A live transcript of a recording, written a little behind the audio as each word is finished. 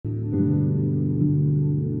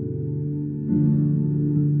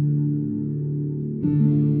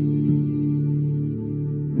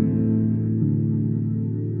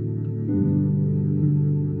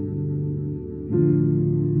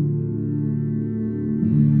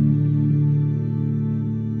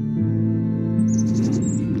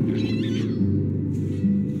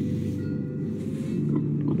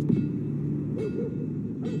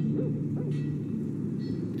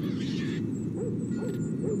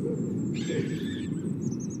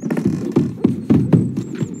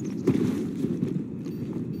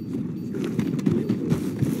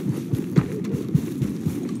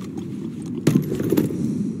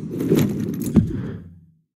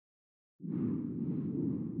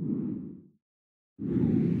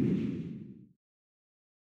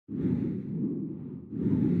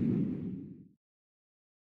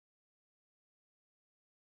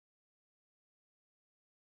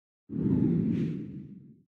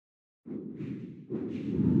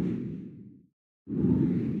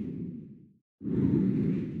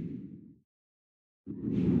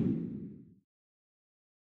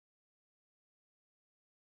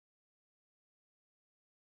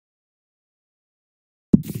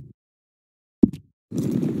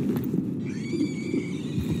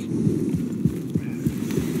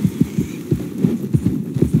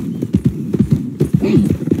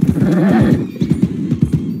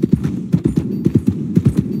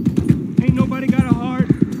Ain't nobody got a heart.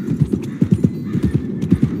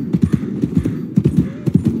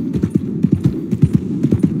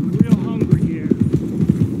 Real hungry here.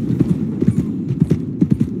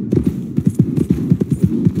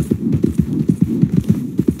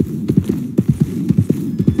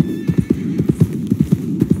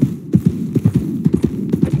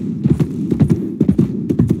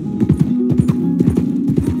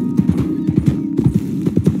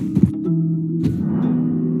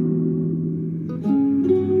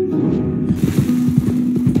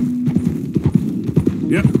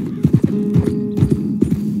 Yep.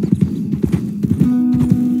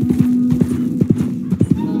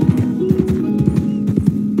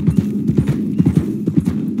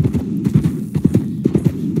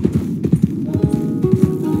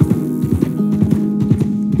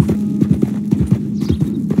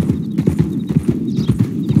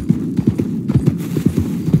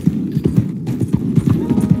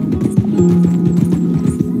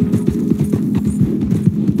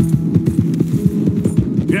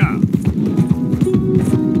 Yeah.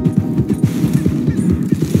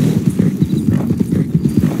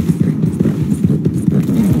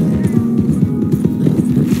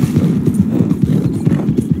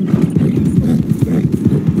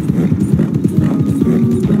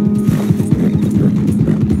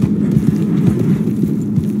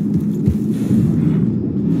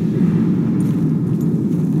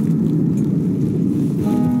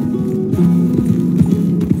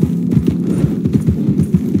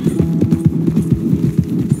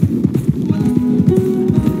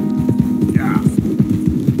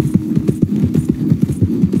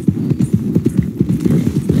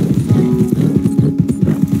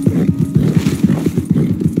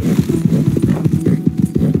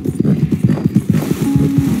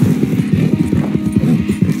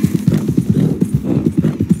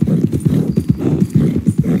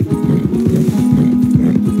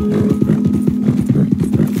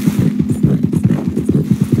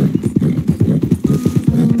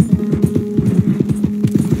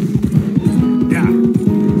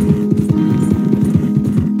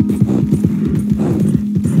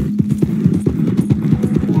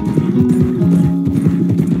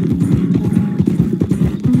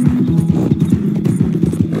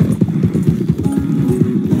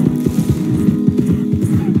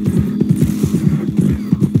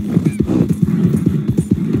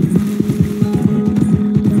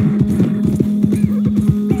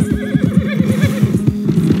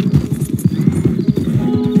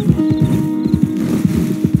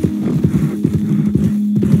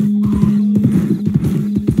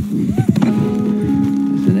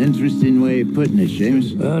 Interesting way of putting it,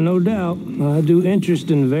 Seamus. No doubt. I do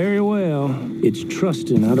interesting very well. It's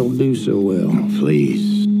trusting I don't do so well.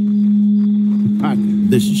 Please. Partner,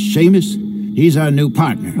 this is Seamus. He's our new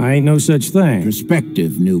partner. I ain't no such thing.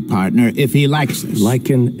 Prospective new partner, if he likes us.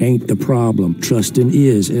 Liking ain't the problem. Trusting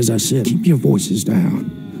is, as I said. Keep your voices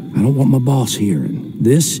down. I don't want my boss hearing.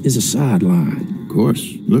 This is a sideline. Of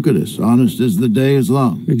course. Look at us. Honest as the day is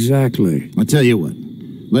long. Exactly. I'll tell you what.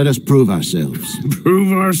 Let us prove ourselves.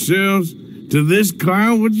 Prove ourselves? To this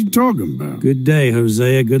clown? What you talking about? Good day,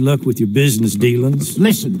 Hosea. Good luck with your business dealings.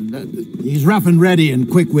 Listen, he's rough and ready and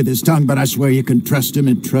quick with his tongue, but I swear you can trust him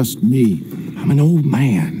and trust me. I'm an old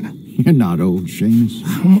man. You're not old, Seamus.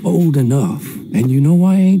 I'm old enough. And you know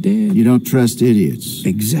I ain't dead? You don't trust idiots.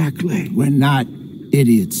 Exactly. We're not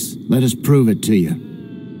idiots. Let us prove it to you.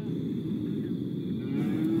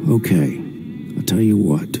 Okay. I'll tell you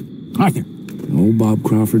what. Arthur. Old Bob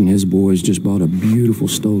Crawford and his boys just bought a beautiful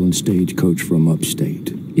stolen stagecoach from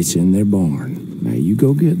upstate. It's in their barn. Now you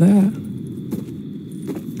go get that,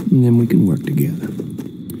 and then we can work together.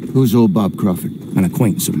 Who's old Bob Crawford? An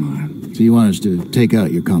acquaintance of mine. So you want us to take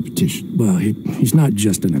out your competition? Well, he's not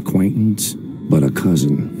just an acquaintance, but a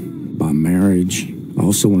cousin. By marriage. I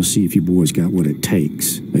also want to see if you boys got what it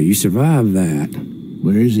takes. Now, you survive that.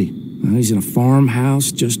 Where is he? Well, he's in a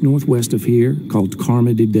farmhouse just northwest of here called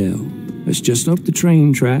Carmody Dell. It's just up the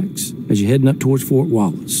train tracks as you're heading up towards Fort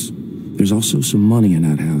Wallace. There's also some money in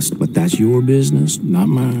that house, but that's your business, not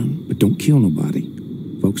mine. But don't kill nobody.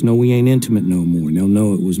 Folks know we ain't intimate no more, and they'll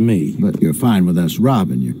know it was me. But you're fine with us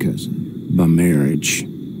robbing your cousin. By marriage.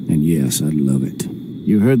 And yes, I'd love it.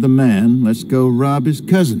 You heard the man. Let's go rob his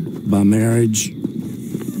cousin. By marriage.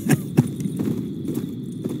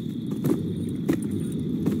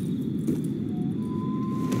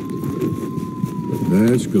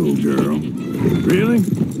 Let's go, girl. Really?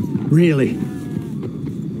 Really.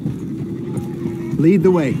 Lead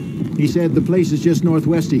the way. He said the place is just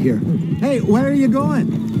northwest of here. Hey, where are you going?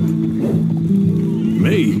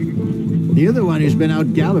 Me? You're the one who's been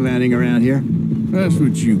out gallivanting around here. That's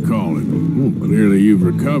what you call it. Well, clearly you've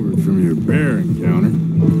recovered from your bear encounter.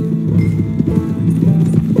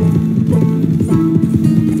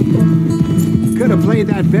 Could have played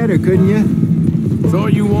that better, couldn't you?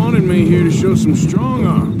 Thought you wanted me here to show some strong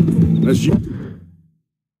arm. That's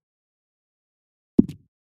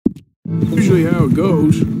usually how it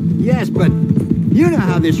goes. Yes, but you know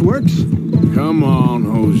how this works. Come on,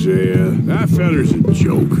 Hosea. That feller's a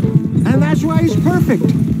joke. And that's why he's perfect.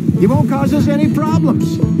 He won't cause us any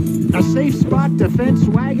problems. A safe spot to fence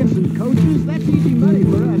wagons and coaches, that's easy money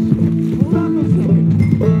for us. Hold on a second.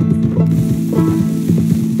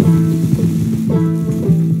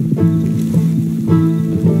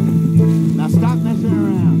 Now stop messing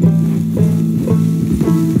around.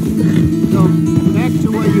 So, back to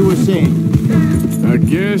what you were saying. I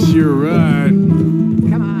guess you're right.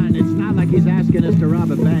 Come on, it's not like he's asking us to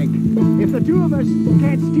rob a bank. If the two of us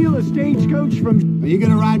can't steal a stagecoach from... Are you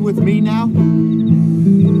gonna ride with me now?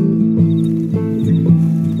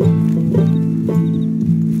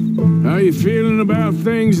 How you feeling about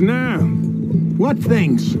things now? What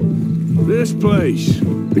things? This place.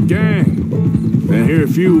 The gang. Been here a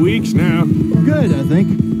few weeks now. Good, I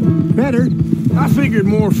think. Better. I figured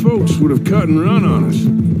more folks would have cut and run on us,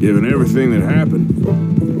 given everything that happened.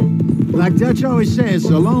 Like Dutch always says,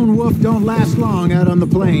 a lone wolf don't last long out on the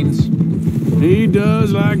plains. He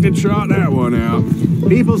does like to trot that one out.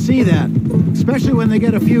 People see that, especially when they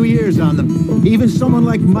get a few years on them. Even someone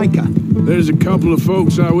like Micah. There's a couple of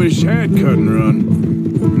folks I wish had cut and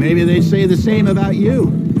run. Maybe they'd say the same about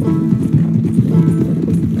you.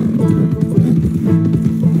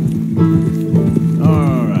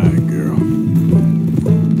 All right, girl.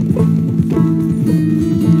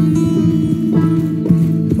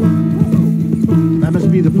 That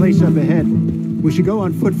must be the place up ahead. We should go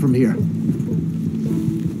on foot from here.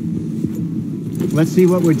 Let's see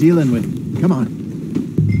what we're dealing with. Come on.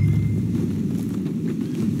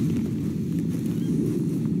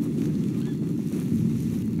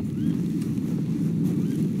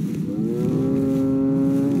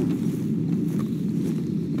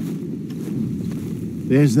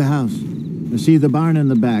 There's the house. I see the barn in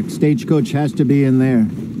the back. Stagecoach has to be in there.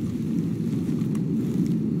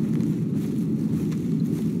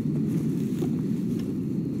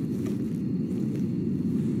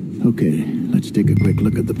 Okay, let's take a quick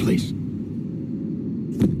look at the place.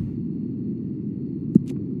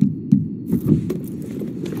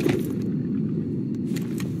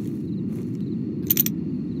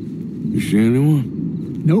 You see anyone?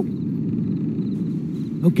 Nope.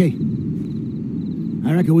 Okay.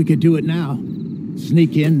 I reckon we could do it now.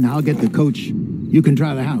 Sneak in, I'll get the coach. You can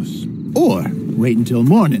try the house. Or wait until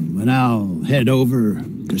morning when I'll head over,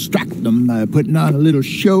 distract them by putting on a little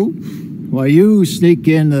show, while you sneak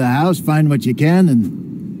into the house, find what you can,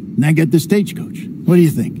 and then get the stagecoach. What do you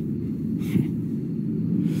think?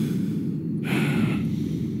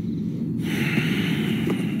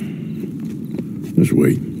 Let's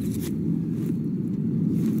wait.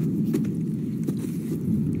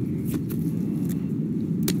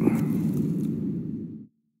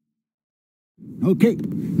 Okay.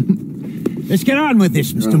 Let's get on with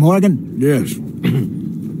this, Mr. Morgan. Yes.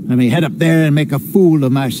 Let me head up there and make a fool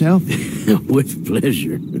of myself. With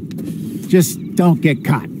pleasure. Just don't get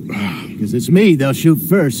caught. Because it's me they'll shoot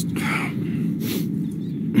first.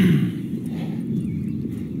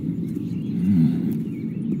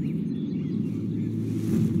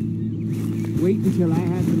 Wait until I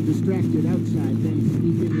have them distracted outside, then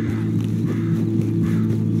sneak into the house.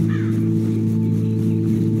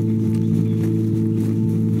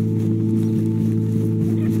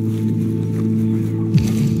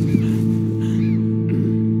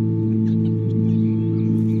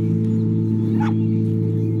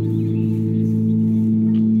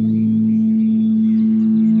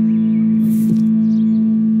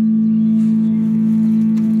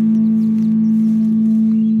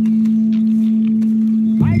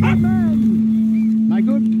 My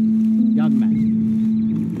good?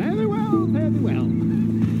 Cornwall.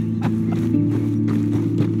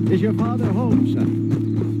 Is your father home,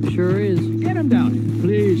 son? Sure is. Get him down here.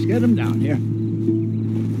 Please, get him down here.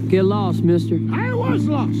 Get lost, mister. I was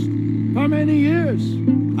lost for many years.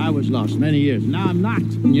 I was lost many years. Now I'm not.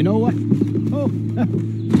 And you know what? Oh,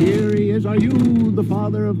 here he is. Are you the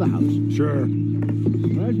father of the house? Sure.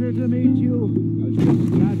 Pleasure to meet you. I was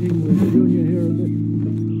just chatting with Junior here a bit.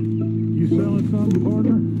 You selling something,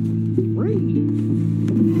 partner? Free.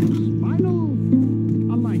 Spinal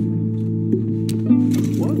alignment.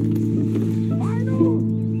 What? Spinal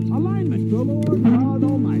alignment. The Lord God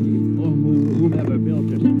Almighty, or whomever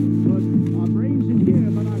built it. But our brains in here,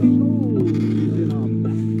 but our soul is in our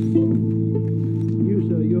back. You,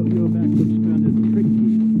 sir, your back looks kind of tricky.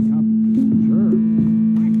 Huh? Sure.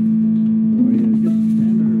 Or you just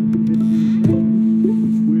 10 or 15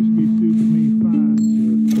 seconds. Whiskey suits me fine,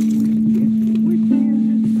 sir. Whiskey is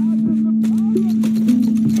just thousand of powder.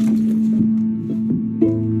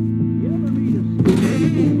 You ever meet a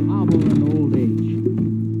skeletal hobble in old age?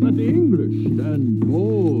 But the English stand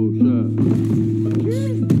tall, sir.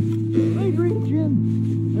 Gin! They drink gin.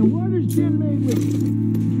 And what is gin made with?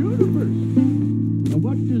 Junipers. And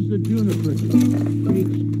what does the juniper do?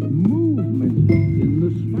 Creates movement in the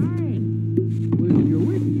spine. Whereas your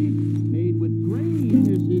whiskey, made with grain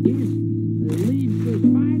as it is, leaves the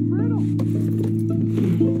spine brittle.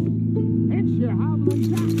 Hence your hobbling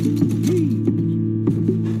jack. Please,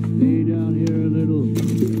 stay down here a little.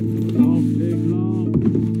 Won't take long.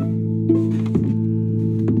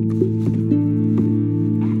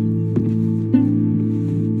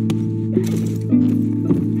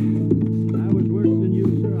 I was worse than you,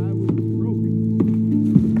 sir. I was broke.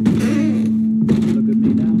 Look at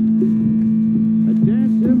me now. I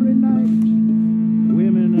dance every night.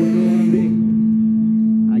 Women adore me.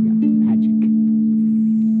 I got magic.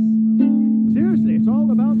 Seriously, it's all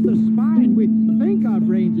about the spine. We think our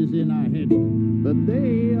brains is in our heads, but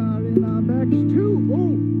they are in our backs too.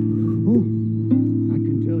 Oh, I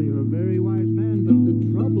can tell you're a very wise man, but the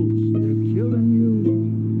troubles, they're killing you.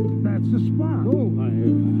 That's the spot. Oh, I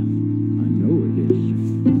know it is.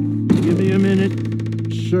 Give me a minute,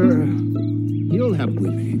 sir. You'll have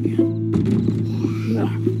women.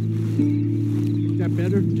 Is that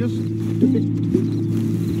better? Just a bit.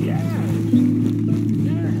 Yeah.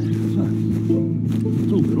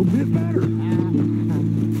 It's a little bit better.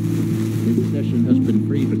 This session has been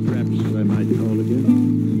free, but perhaps I might call again.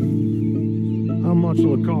 How much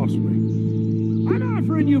will it cost me? I'm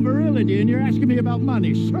offering you virility, and you're asking me about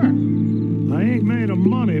money, sir. I ain't made of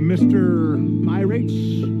money, Mr. My rates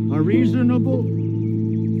are reasonable.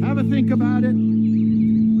 Have a think about it.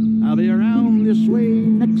 I'll be around this way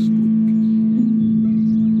next week.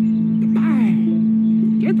 Goodbye,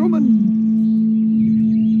 gentlemen.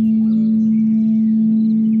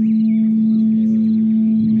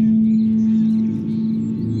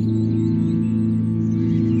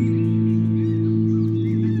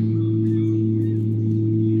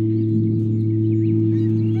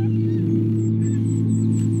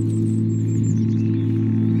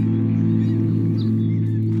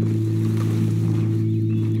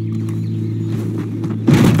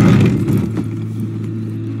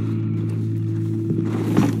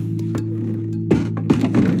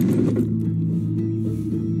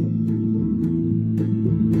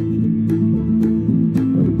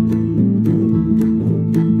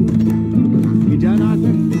 You done,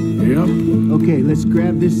 Arthur? Yep. Okay, let's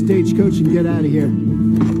grab this stagecoach and get out of here.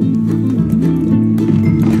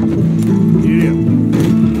 Yeah.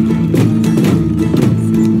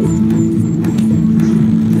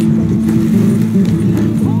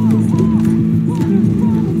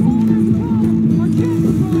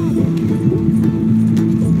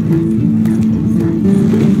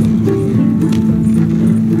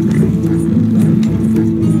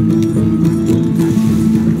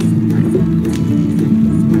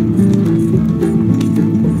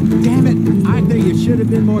 Damn it, Arthur, you should have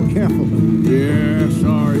been more careful. Yeah,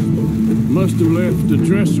 sorry. Must have left the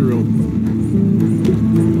dresser open.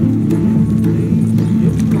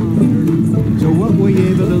 So what were you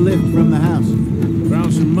able to lift from the house?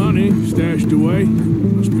 Found some money stashed away.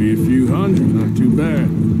 Must be a few hundred, not too bad.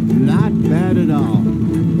 Not bad at all.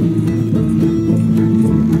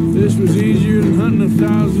 This was easier than hunting a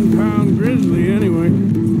 1,000-pound grizzly anyway.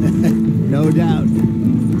 No doubt.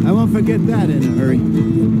 I won't forget that in a hurry.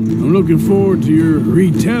 I'm looking forward to your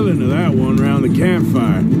retelling of that one round the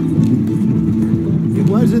campfire. It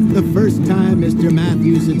wasn't the first time Mr.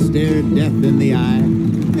 Matthews had stared death in the eye,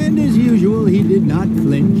 and as usual, he did not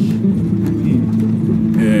flinch.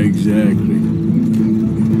 Yeah, exactly.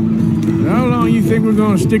 How long you think we're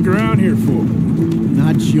gonna stick around here for?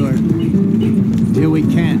 Not sure. Till we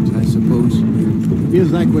can't, I suppose.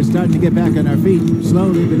 Feels like we're starting to get back on our feet,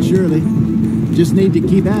 slowly but surely. Just need to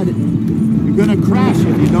keep at it. You're gonna crash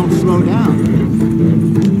if you don't slow down.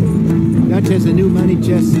 Dutch has a new money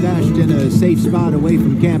chest stashed in a safe spot away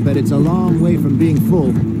from camp, but it's a long way from being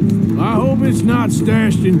full. I hope it's not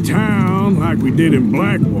stashed in town like we did in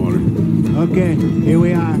Blackwater. Okay, here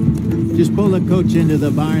we are. Just pull the coach into the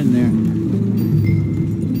barn there.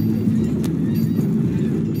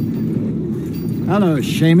 Hello,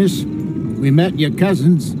 Seamus. We met your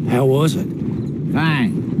cousins. How was it?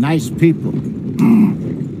 Fine. Nice people.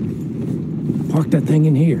 Park that thing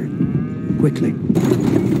in here. Quickly.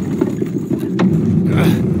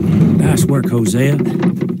 Nice work, Hosea.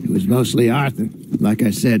 It was mostly Arthur. Like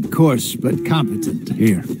I said, coarse but competent.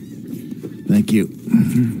 Here. Thank you.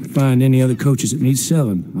 If you find any other coaches that need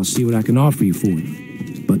selling, I'll see what I can offer you for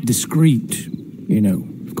them. But discreet, you know.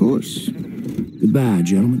 Of course. Goodbye,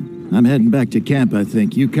 gentlemen. I'm heading back to camp, I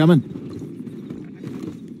think. You coming?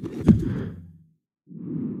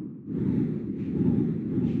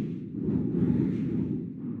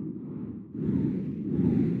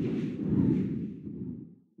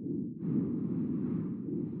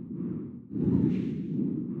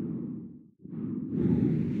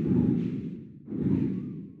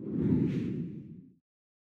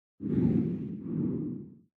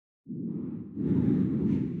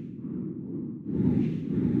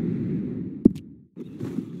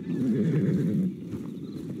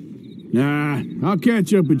 Nah, I'll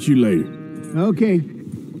catch up with you later. Okay.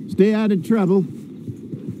 Stay out of trouble.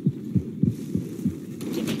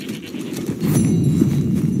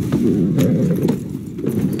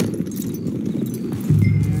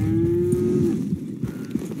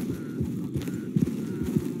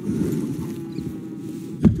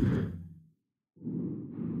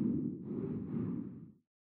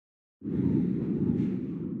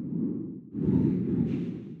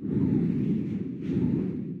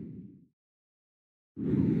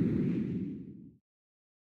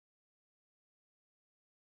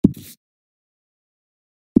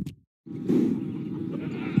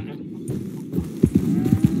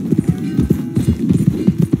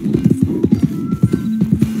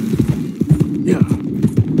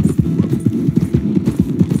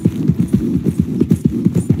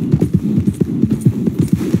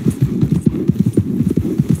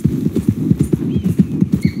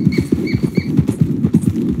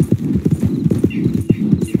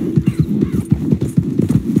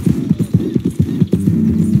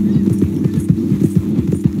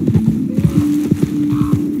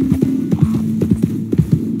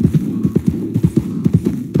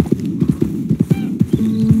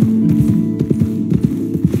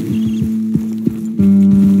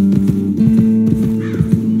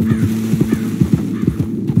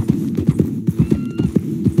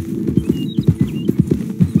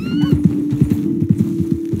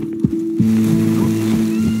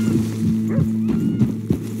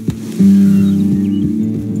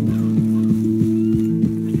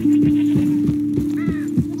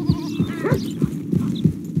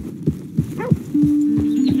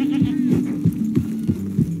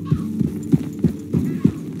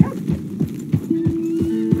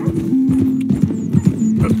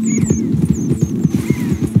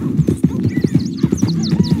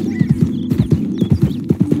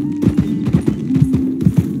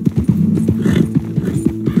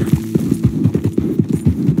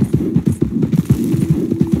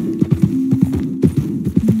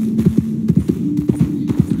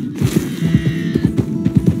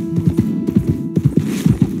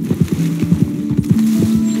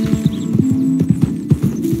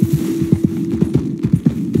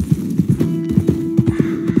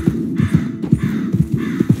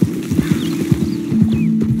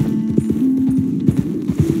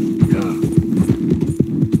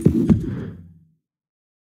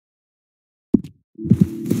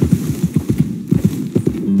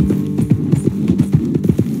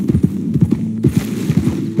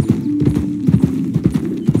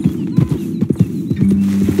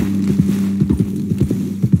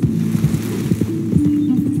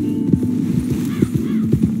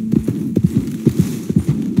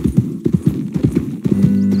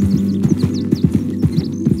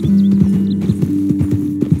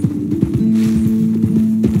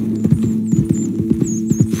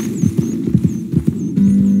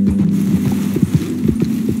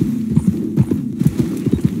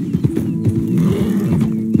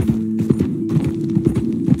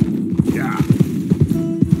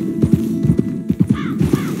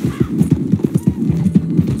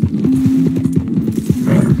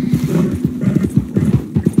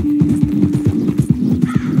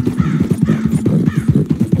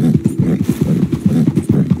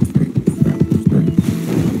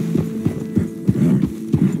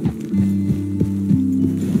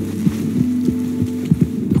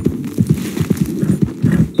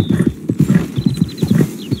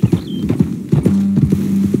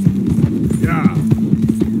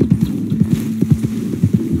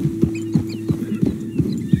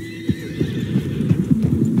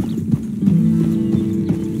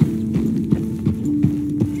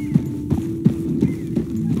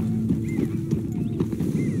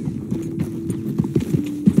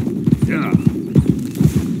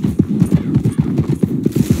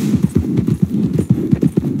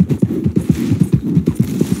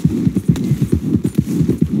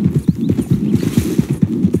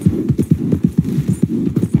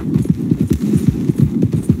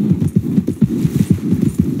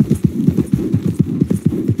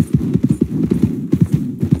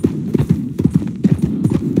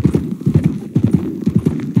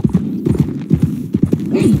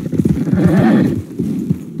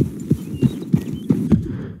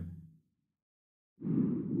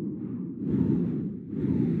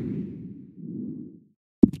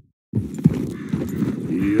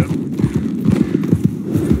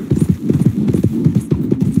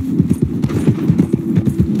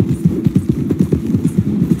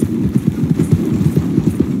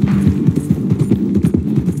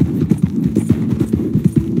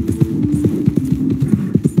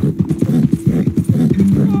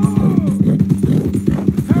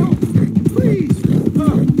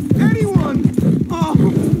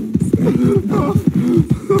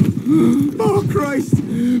 Oh, Christ!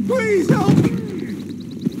 Please help!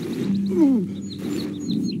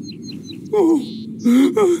 Oh,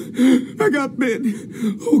 I got bit.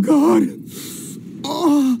 Oh, God.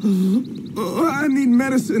 Oh, I need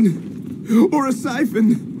medicine. Or a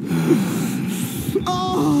siphon.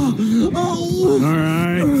 Oh! All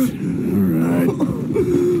right.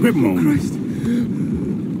 Quit moaning. Christ.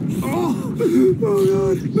 Oh,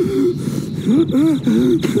 God.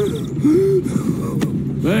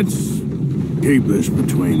 Let's keep this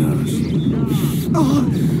between us. Oh,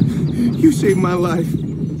 you saved my life.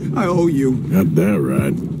 I owe you. Got that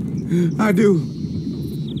right. I do.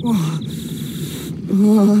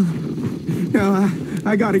 Now,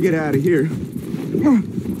 I gotta get out of here. Oh,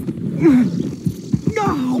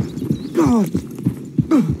 God.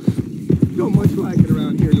 Don't much like it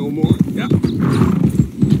around here no more. Yeah.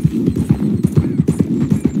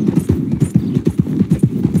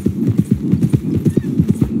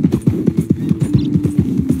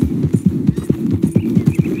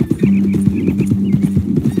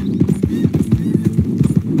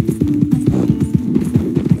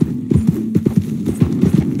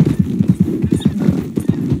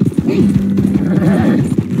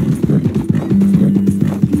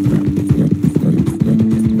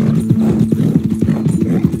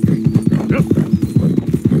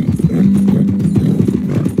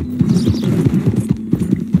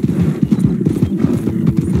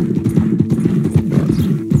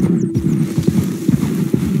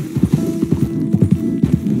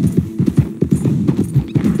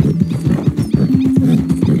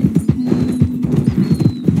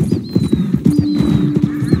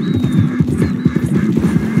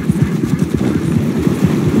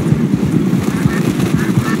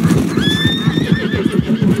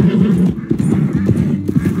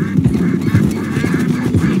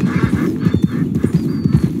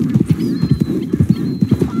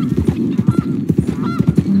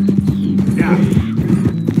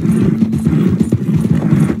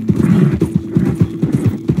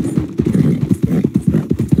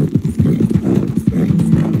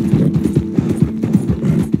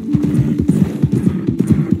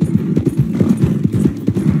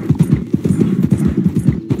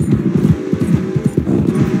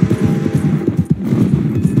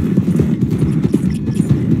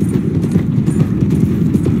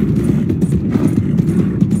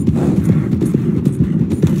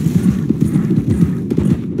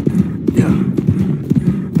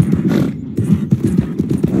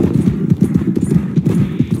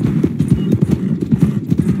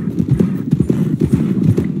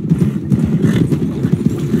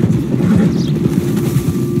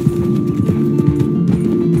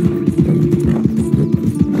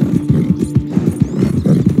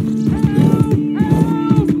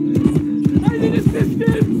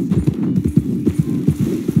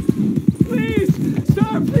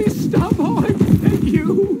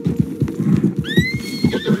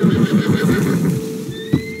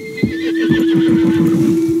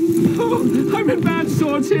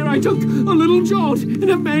 Here I took a little jolt and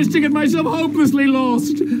have managed to get myself hopelessly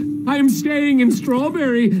lost. I am staying in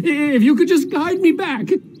Strawberry. If you could just guide me back.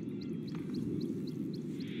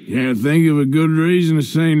 Can't think of a good reason to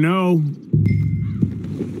say no.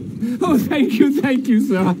 Oh, thank you,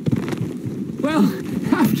 sir. Well,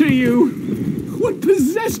 after you. What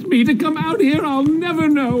possessed me to come out here, I'll never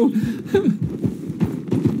know.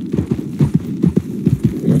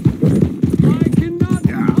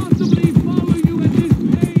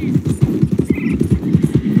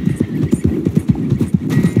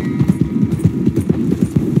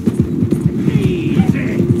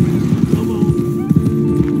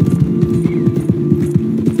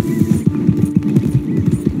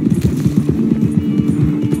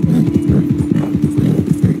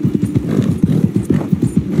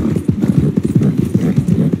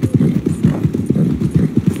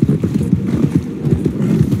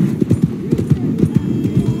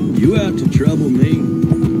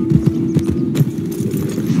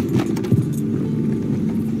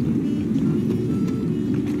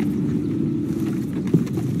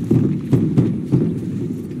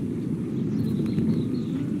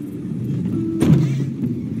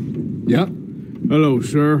 Yep. Hello,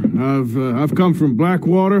 sir. I've come from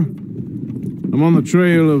Blackwater. I'm on the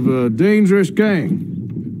trail of a dangerous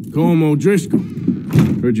gang. Colm O'Driscoll.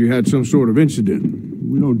 Heard you had some sort of incident.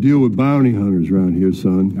 We don't deal with bounty hunters around here,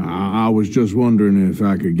 son. I was just wondering if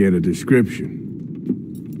I could get a description.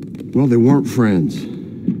 Well, they weren't friends.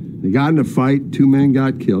 They got in a fight, 2 men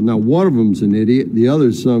got killed. Now, one of them's an idiot, the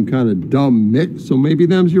other's some kind of dumb mix, so maybe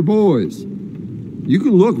them's your boys. You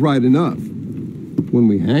can look right enough when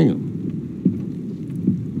we hang them.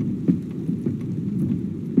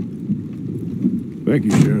 Thank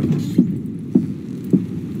you, Sheriff.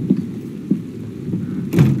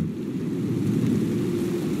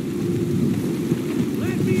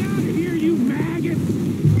 Let me out of here, you maggots!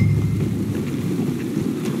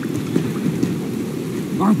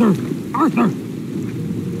 Arthur! Arthur!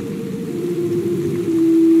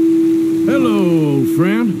 Hello, old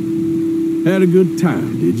friend. Had a good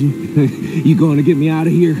time, did you? You going to get me out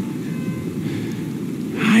of here?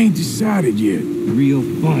 I ain't decided yet. Real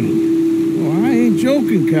funny. Oh, I ain't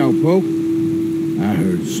joking, cowpoke. I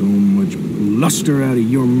heard so much bluster out of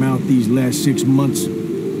your mouth these last 6 months.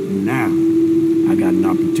 And now, I got an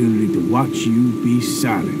opportunity to watch you be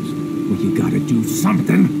silenced. Well, you gotta do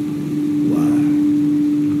something.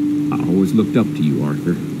 Why? I always looked up to you,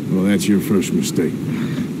 Arthur. Well, that's your first mistake.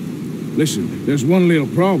 Listen, there's one little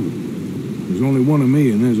problem. There's only one of me,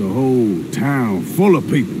 and there's a whole town full of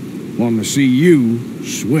people wanting to see you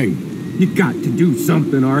swing. You got to do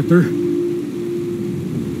something, Arthur.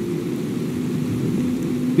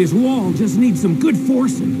 This wall just needs some good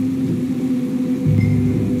forcing.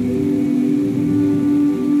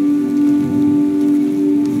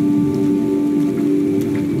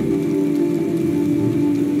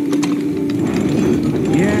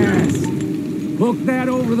 Yes. Hook that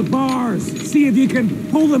over the bars. See if you can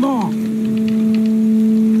pull them off.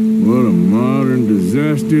 What a modern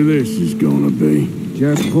disaster this is gonna be.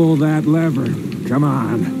 Just pull that lever. Come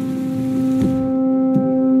on.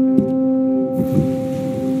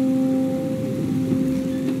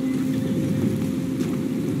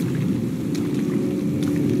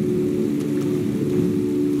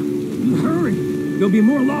 Hurry! There'll be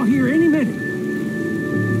more law here any minute.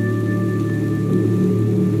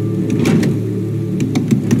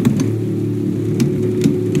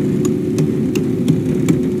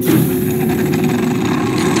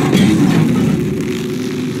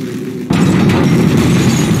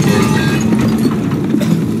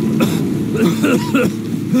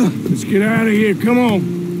 Let's get out of here, come on.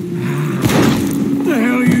 What the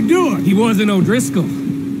hell are you doing? He wasn't O'Driscoll.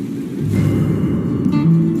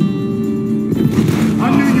 I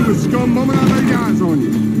knew you were scum moment I laid eyes on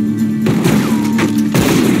you.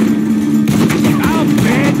 I'll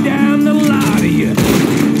bed down the lot of you.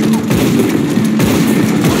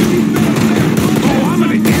 Oh, I'm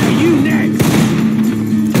gonna kill you next.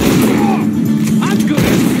 I'm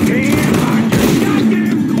gonna stand on your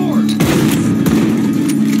goddamn corpse.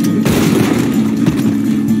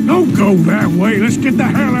 Don't go that way. Let's get the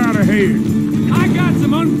hell out of here. I got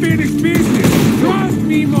some unfinished business. Trust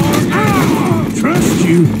me, Morgan. Trust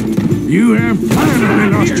you? You have finally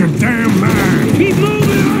lost your damn mind. Keep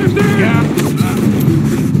moving, Arthur. Yeah.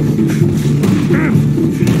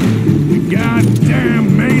 You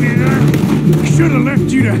goddamn maniac. Should have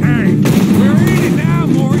left you to hang. We're in it now,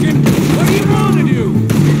 Morgan. What do you want to do?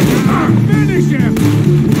 Finish him.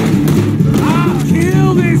 I'll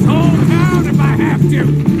kill this whole town if I have to.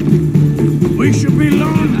 We should be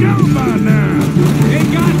long gone by now. They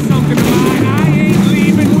got something of mine I ain't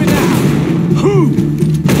leaving without. Who?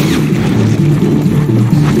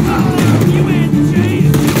 You in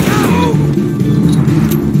jail.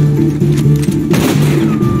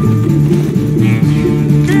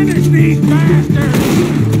 Finish these bastards.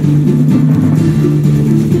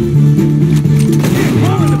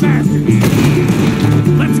 One of the bastards.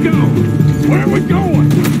 Let's go. Where are we going?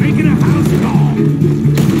 Making a house call.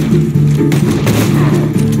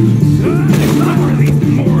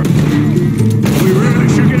 We really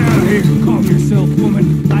should get out of here. Calm yourself,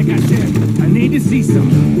 woman. Like I said, I need to see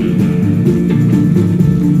something.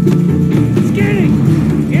 Skinny!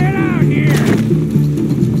 Get out here!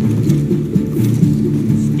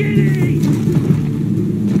 Skinny!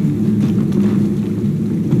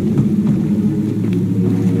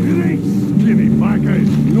 It ain't skinny, Micah.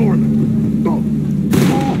 It's northern.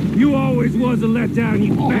 You always was a letdown,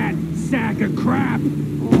 you fat sack of crap!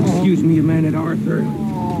 Excuse me a minute, Arthur.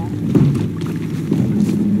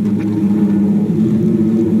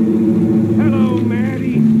 Hello,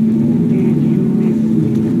 Maddie. Did you miss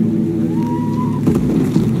me?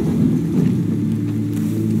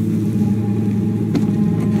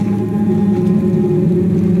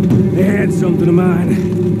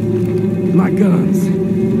 mine. My guns.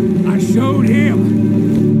 I showed him.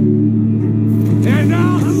 And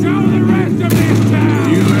I'll show the rest of this town!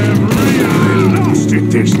 You have really lost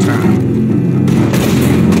it this time.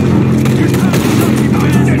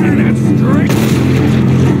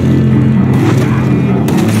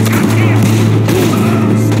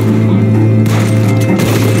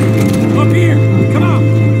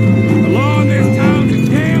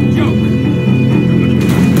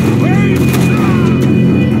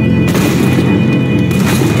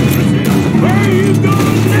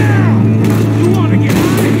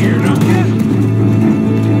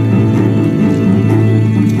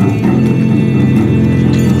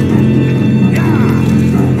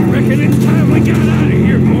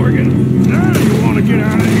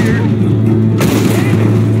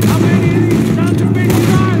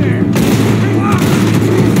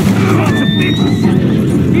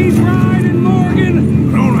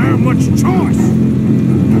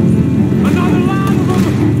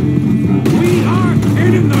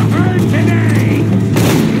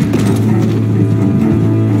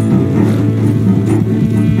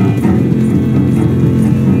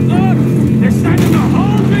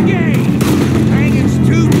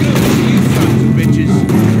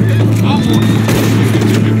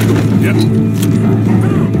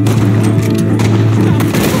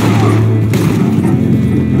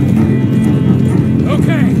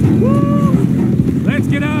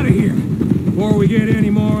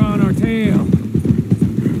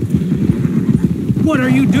 What are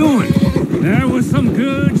you doing? That was some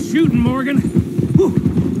good shooting, Morgan. Whew,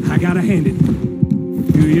 I gotta hand it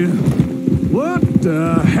to you. What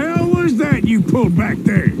the hell was that you pulled back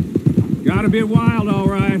there? Got a bit wild, all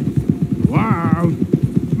right. Wild?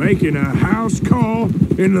 Making a house call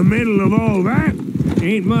in the middle of all that?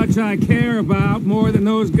 Ain't much I care about more than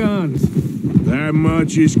those guns. That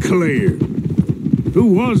much is clear.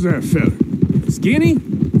 Who was that fella? Skinny?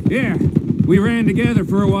 Yeah, we ran together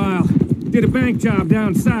for a while. Did a bank job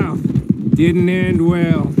down south. Didn't end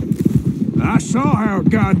well. I saw how it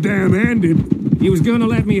goddamn ended. He was gonna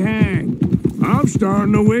let me hang. I'm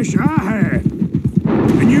starting to wish I had.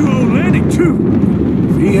 And you owe Lenny, too.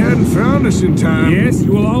 If he hadn't found us in time... Yes,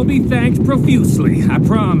 you will all be thanked profusely, I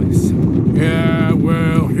promise. Yeah,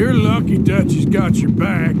 well, you're lucky Dutch has got your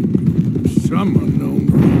back. For some unknown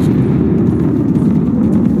reason.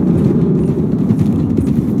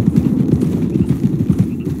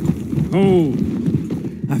 Oh,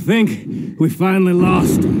 I think we finally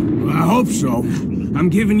lost him. I hope so. I'm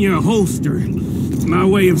giving you a holster. It's my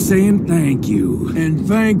way of saying thank you. And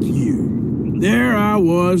thank you. There I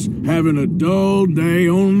was, having a dull day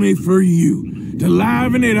only for you. To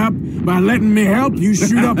liven it up by letting me help you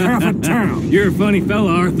shoot up half a town. You're a funny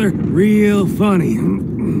fella, Arthur. Real funny.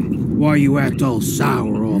 Why you act all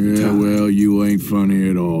sour all the time? Yeah, well, you ain't funny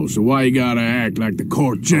at all, so why you gotta act like the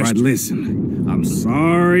court jester? All right, listen. I'm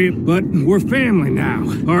sorry, but we're family now,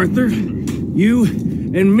 Arthur. You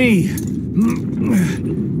and me.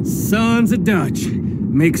 Sons of Dutch.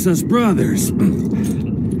 Makes us brothers.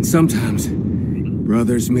 Sometimes,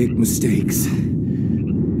 brothers make mistakes.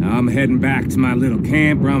 I'm heading back to my little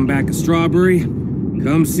camp round back of Strawberry.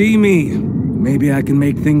 Come see me. Maybe I can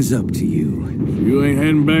make things up to you. You ain't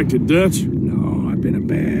heading back to Dutch? No, I've been a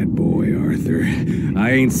bad boy, Arthur.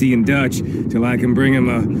 I ain't seeing Dutch till I can bring him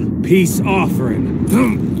a peace offering.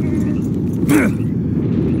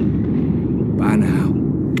 Bye now.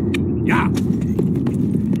 Yeah.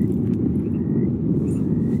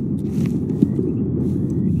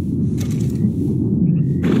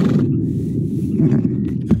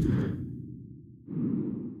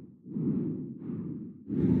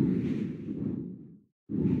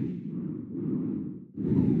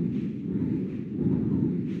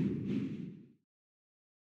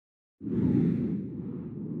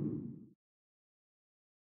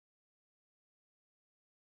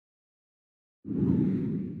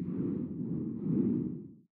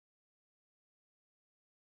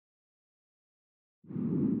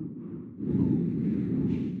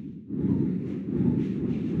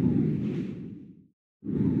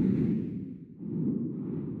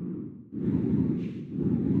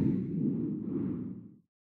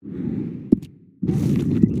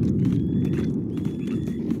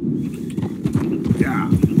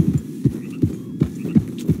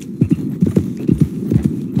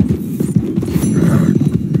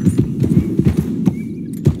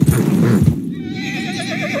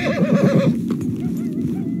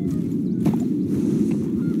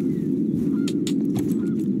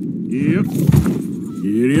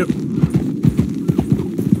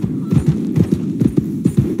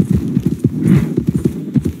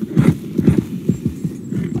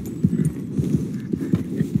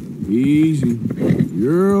 Easy.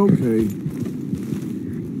 You're okay.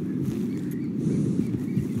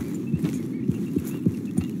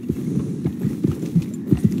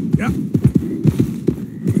 Yep.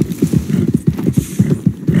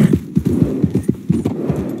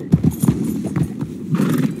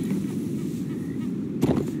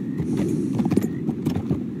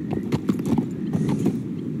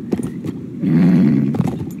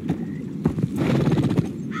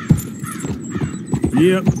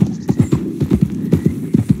 Yep.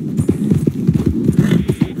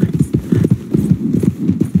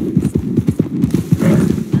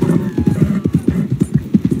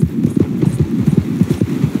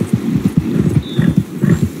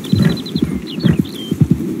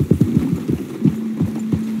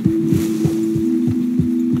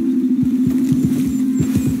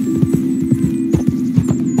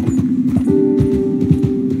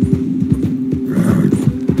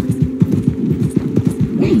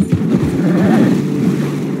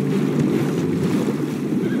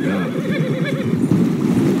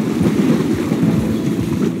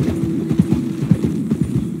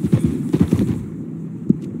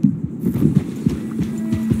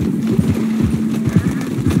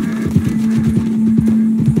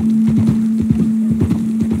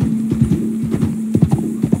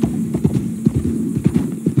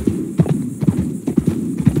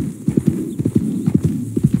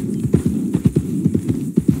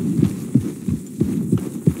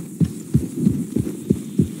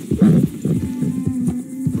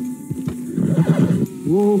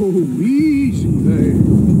 Whoa, easy there.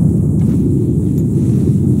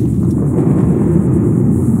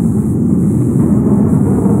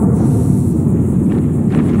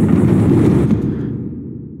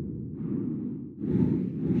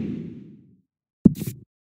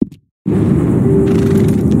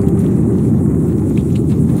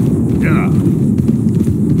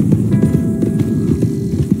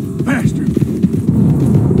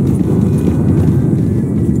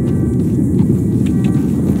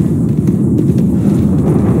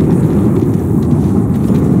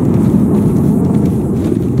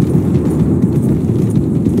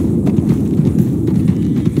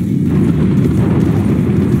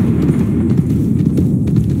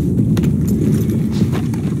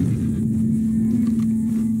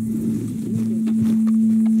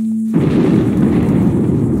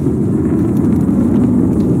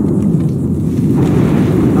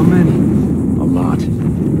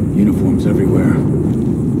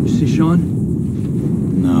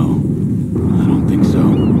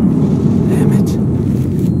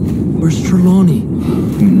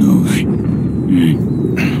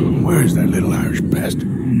 Where's that little Irish bastard?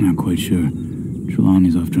 I'm not quite sure.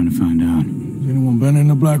 Trelawney's off trying to find out. Has anyone been in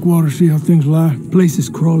the Blackwater, see how things lie? Place is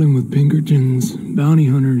crawling with Pinkertons, bounty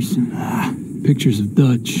hunters, pictures of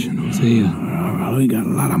Dutch and Hosea. Well, we got a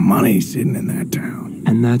lot of money sitting in that town.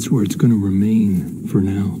 And that's where it's gonna remain for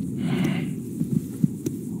now.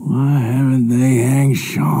 Why haven't they hanged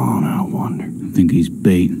Sean, I wonder? I think he's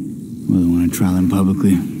bait. Well, they want to trial him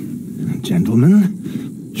publicly.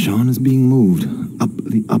 Gentlemen, Sean is being moved up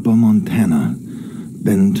the upper Montana,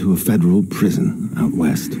 then to a federal prison out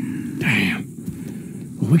west. Damn.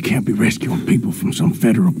 Well, we can't be rescuing people from some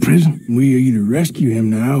federal prison. We either rescue him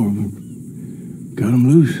now or cut him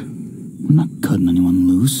loose. We're not cutting anyone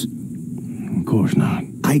loose. Of course not.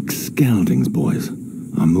 Ike Skelding's boys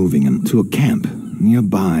are moving him to a camp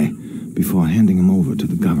nearby before handing him over to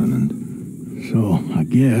the government. So, I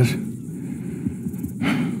guess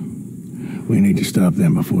we need to stop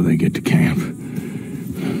them before they get to camp.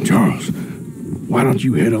 Charles, why don't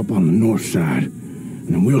you head up on the north side, and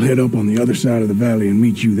then we'll head up on the other side of the valley and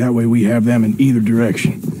meet you. That way we have them in either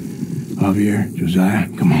direction. Javier, Josiah,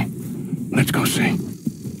 come on. Let's go see.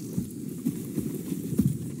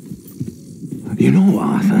 You know,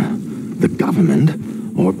 Arthur, the government,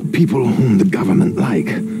 or people whom the government like,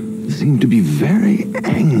 seem to be very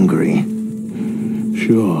angry.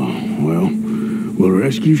 Sure, well, we'll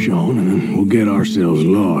rescue Sean and then we'll get ourselves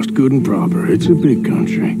lost, good and proper. It's a big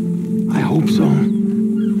country. I hope so.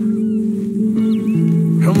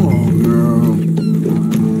 Come on, girl.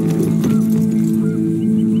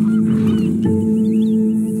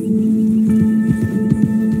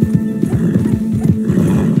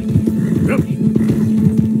 Yep.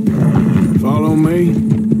 Follow me.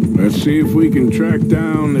 Let's see if we can track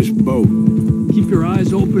down this boat. Keep your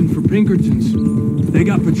eyes open for Pinkertons. They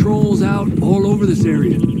got patrols out all over this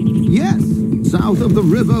area. Yes, south of the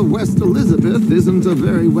river, West Elizabeth isn't a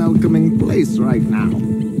very welcoming place right now.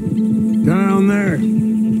 Down there.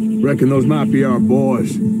 Reckon those might be our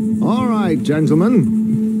boys. All right,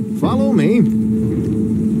 gentlemen. Follow me.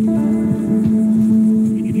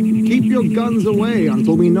 Keep your guns away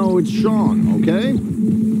until we know it's Sean, okay?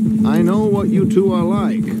 I know what you two are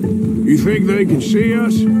like. You think they can see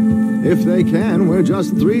us? If they can, we're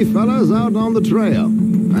just three fellas out on the trail.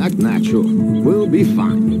 Act natural. We'll be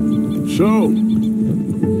fine. So,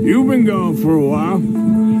 you've been gone for a while.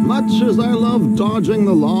 Much as I love dodging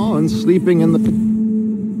the law and sleeping in the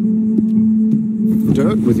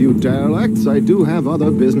dirt with you derelicts, I do have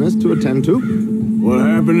other business to attend to. What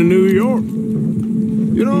happened in New York?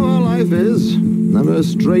 You know how life is. Never a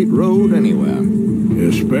straight road anywhere.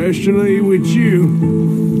 Especially with you.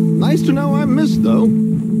 Nice to know I'm missed, though.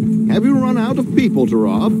 Have you run out of people to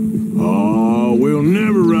rob? Oh, we'll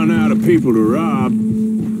never run out of people to rob.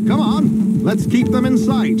 Come on, let's keep them in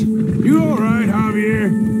sight. You all right,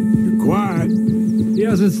 Javier? You're quiet. He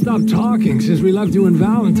hasn't stopped talking since we left you in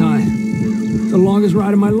Valentine. The longest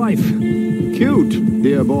ride of my life. Cute,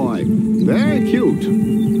 dear boy. Very cute.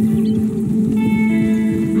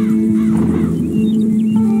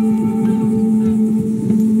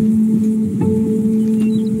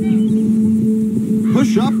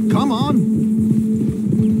 Push up, come on.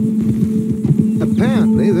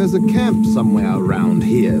 Apparently there's a camp somewhere around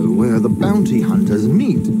here where the bounty hunters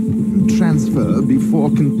meet and transfer before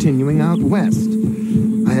continuing out west.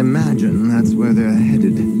 I imagine that's where they're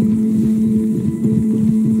headed.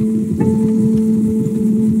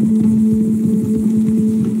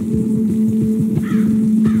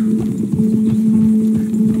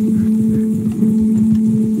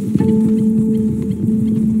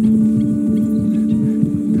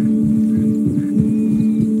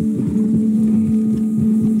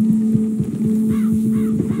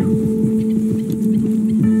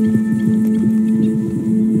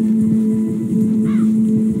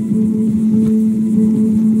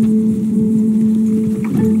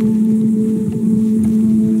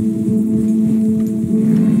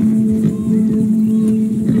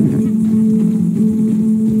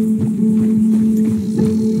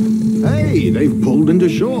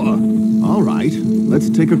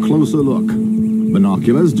 Take a closer look.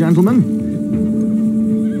 Binoculars, gentlemen?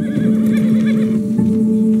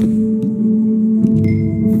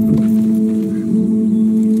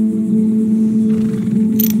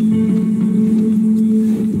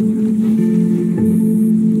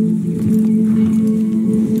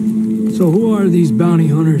 So who are these bounty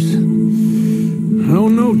hunters? I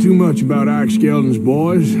don't know too much about Ike Skeldon's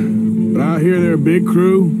boys, but I hear they're a big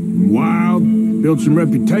crew, wild, built some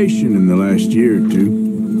reputation in the last year or two.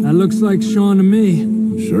 That looks like Sean to me.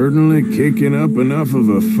 Certainly kicking up enough of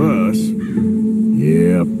a fuss.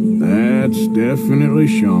 Yep, that's definitely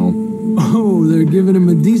Sean. Oh, they're giving him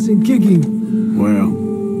a decent kicking. Well,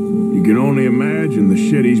 you can only imagine the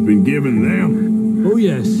shit he's been giving them. Oh,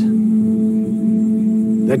 yes.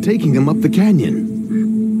 They're taking him up the canyon.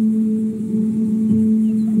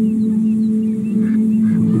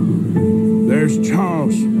 There's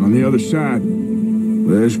Charles on the other side.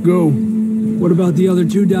 Let's go. What about the other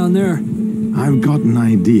two down there? I've got an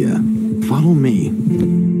idea. Follow me.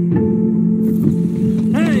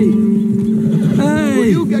 Hey! Hey! Will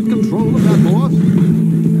you get control of that horse?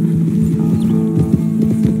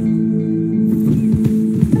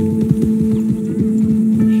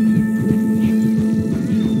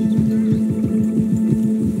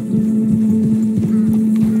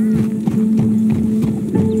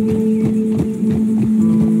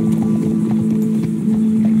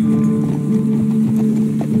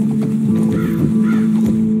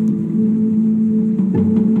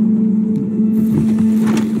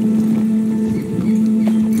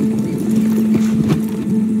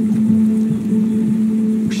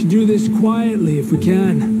 Quietly, if we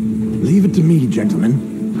can. Leave it to me,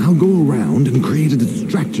 gentlemen. I'll go around and create a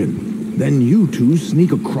distraction. Then you two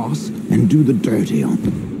sneak across and do the dirty on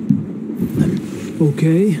them.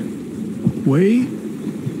 Okay. Wait.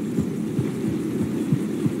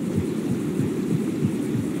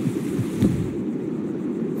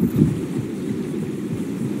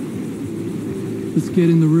 Let's get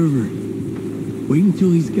in the river. Wait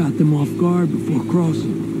until he's got them off guard before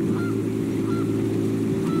crossing.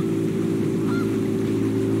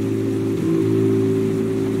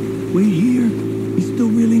 Wait here. He's still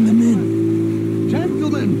reeling them in.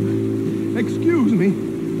 Gentlemen, excuse me.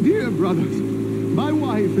 Dear brothers, my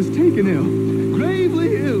wife is taken ill.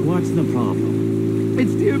 Gravely ill. What's the problem?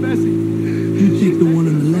 It's dear Bessie. You take the one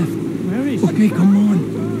on the left. Where is Okay, she? come on.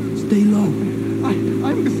 Stay low.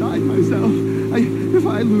 I'm beside myself. If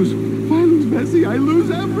I lose Bessie, I lose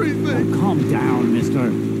everything. Oh, calm down, mister.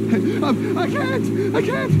 I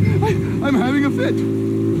can't. I'm having a fit.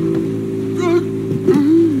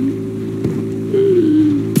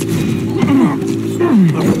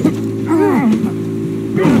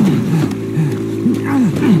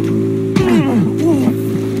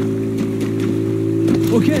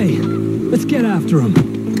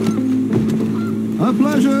 A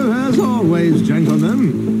pleasure, as always,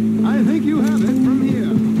 gentlemen. I think you have it from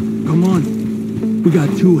here. Come on. We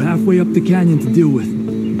got two halfway up the canyon to deal with.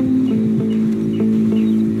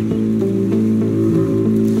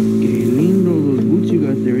 Que lindo those boots you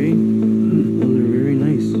got there, eh? Those are very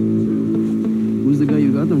nice. Who's the guy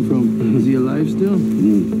you got them from? Is he alive still?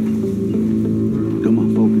 Come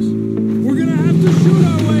on, focus. We're gonna have to shoot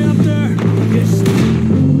our way up there. Yes.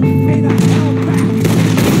 Hey, the hell back!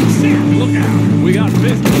 Sam, look out! We got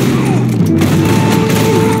business.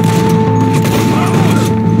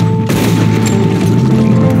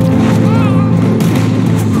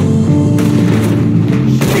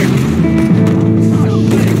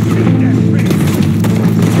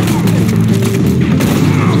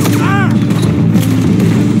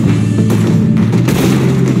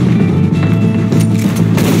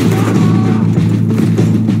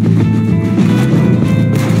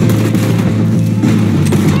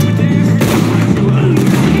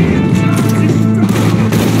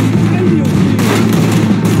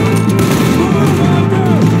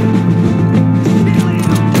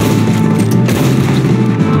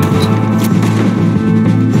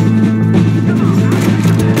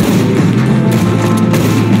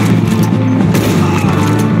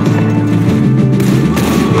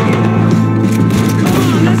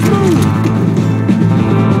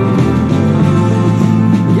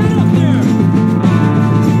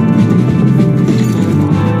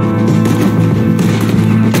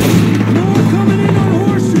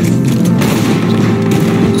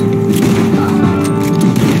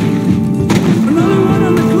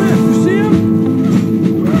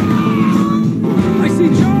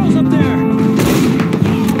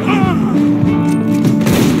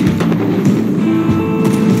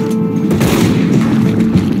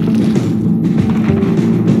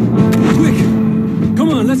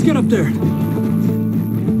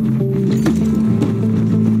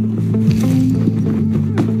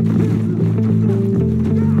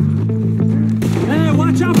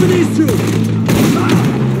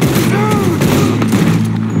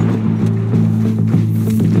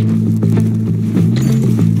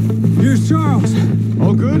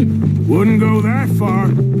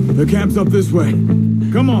 The camp's up this way.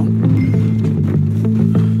 Come on.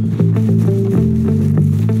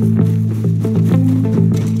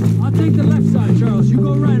 I'll take the left side, Charles. You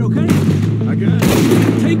go right, okay? I got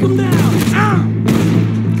it. Take him down! Ah!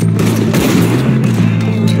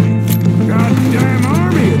 Goddamn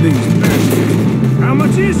army of these bastards. How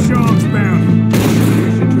much is Sean's bounty?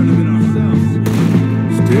 We should turn him in ourselves.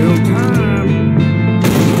 Still time.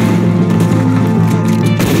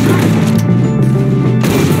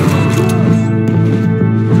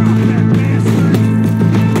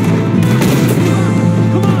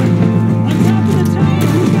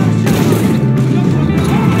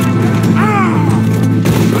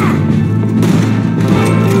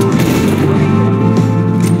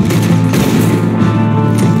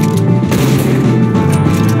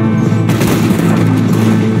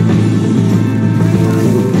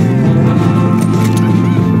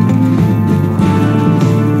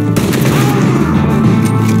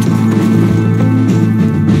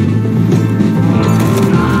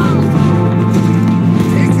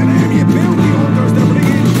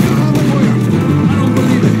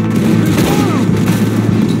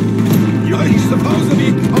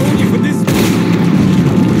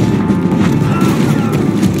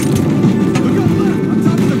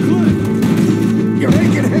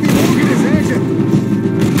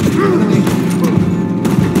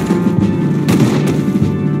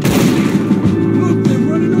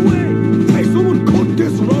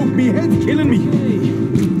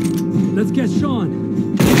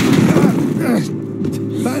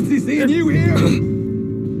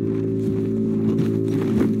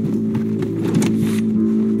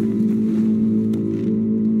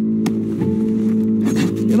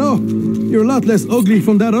 You're a lot less ugly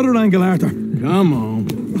from that other angle, Arthur. Come on.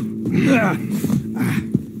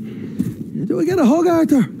 Do we get a hug,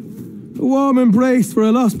 Arthur? A warm embrace for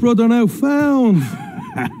a lost brother now found.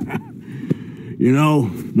 You know,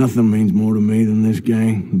 nothing means more to me than this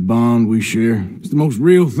gang. The bond we share. It's the most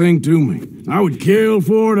real thing to me. I would kill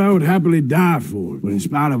for it, I would happily die for it. But in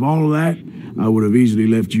spite of all of that, I would have easily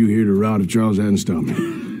left you here to rot if Charles hadn't stopped me.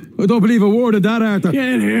 I don't believe a word of that, Arthur.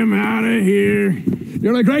 Get him out of here.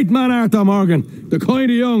 You're a great man, Arthur Morgan. The kind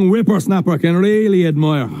of young whippersnapper can really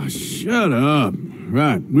admire. Oh, shut up.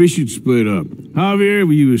 Right, we should split up. Javier,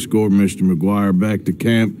 will you escort Mr. McGuire back to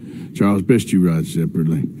camp? Charles, best you ride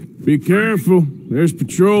separately. Be careful. There's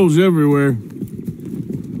patrols everywhere.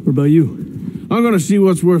 What about you? I'm gonna see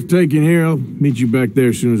what's worth taking here. I'll meet you back there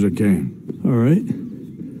as soon as I can. All right.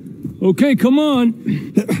 Okay, come on.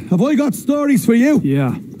 Have I got stories for you?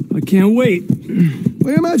 Yeah, I can't wait.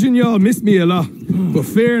 I imagine y'all missed me a lot, but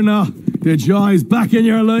fear not, the joy is back in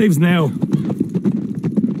your lives now.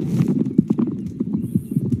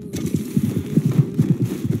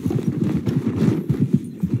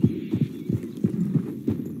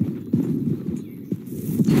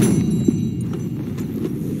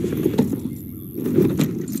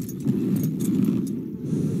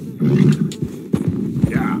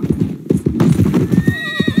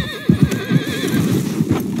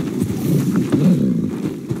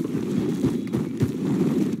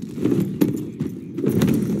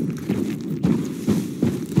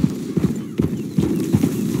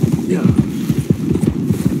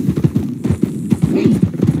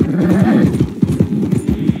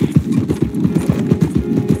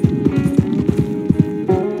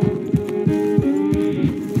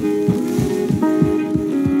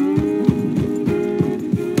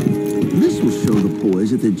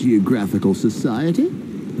 At the Geographical Society.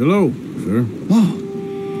 Hello, sir. Oh.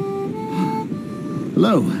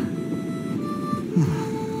 Hello.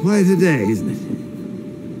 Quite a day, isn't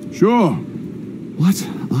it? Sure. What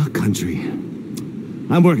a country.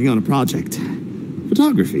 I'm working on a project.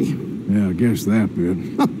 Photography. Yeah, I guess that bit.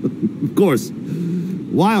 Of course.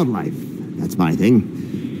 Wildlife. That's my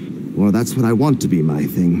thing. Or that's what I want to be my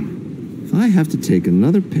thing. If I have to take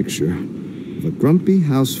another picture of a grumpy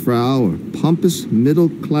housefrau or pompous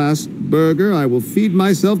middle-class burgher, I will feed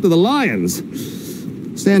myself to the lions.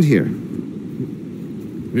 Stand here.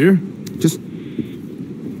 Here? Just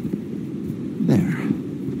there.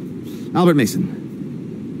 Albert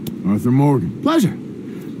Mason. Arthur Morgan. Pleasure.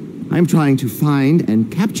 I'm trying to find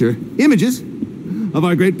and capture images of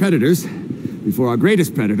our great predators before our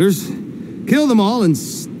greatest predators kill them all and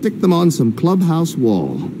stick them on some clubhouse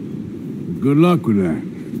wall. Good luck with that.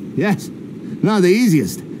 Yes. Not the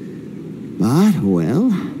easiest. But,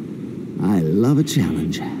 well, I love a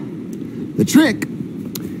challenge. The trick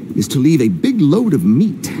is to leave a big load of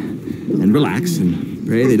meat and relax and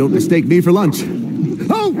pray they don't mistake me for lunch.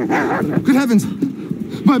 Oh! Good heavens!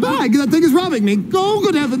 My bag! That thing is robbing me! Oh,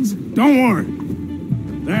 good heavens! Don't worry.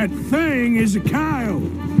 That thing is a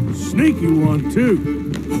coyote. Sneaky one, too.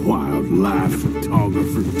 Wildlife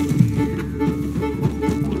photographer.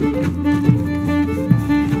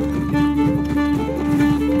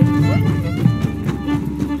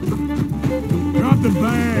 The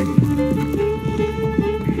bag.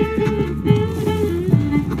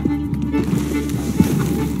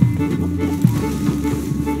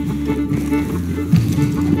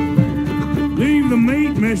 Leave the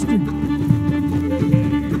meat, mister.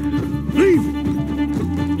 Leave it.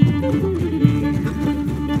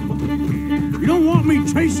 You don't want me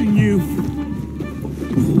chasing you.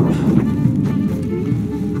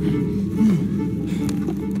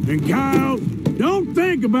 And Kyle, don't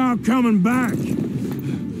think about coming back.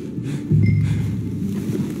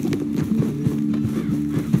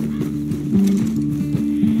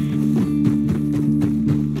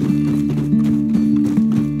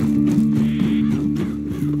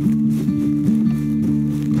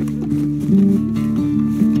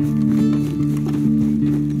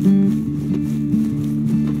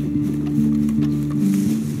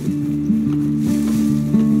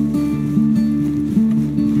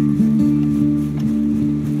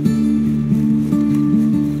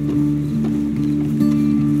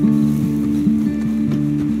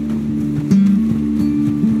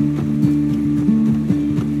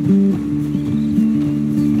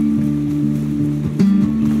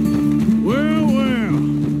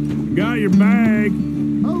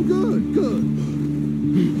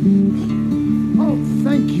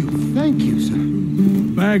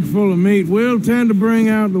 Bag full of meat will tend to bring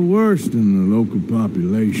out the worst in the local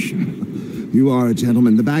population. You are a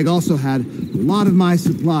gentleman. The bag also had a lot of my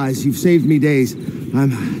supplies. You've saved me days. I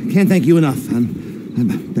can't thank you enough.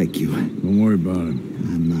 Thank you. Don't worry about it.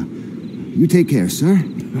 You take care, sir.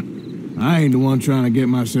 I ain't the one trying to get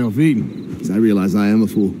myself eaten. I realize I am a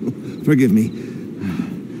fool. Forgive me.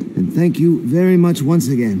 And thank you very much once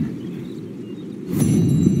again.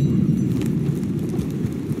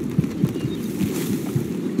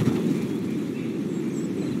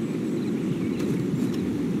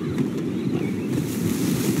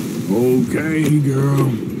 Okay,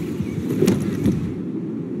 girl.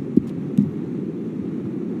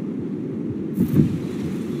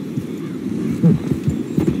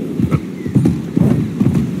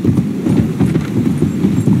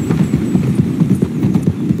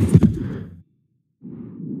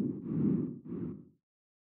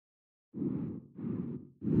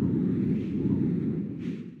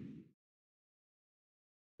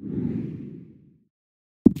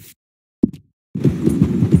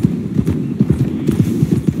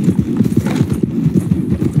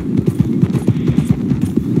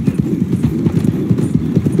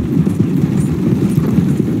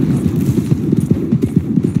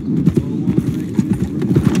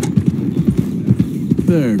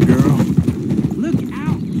 There, girl. Look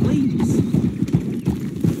out, please.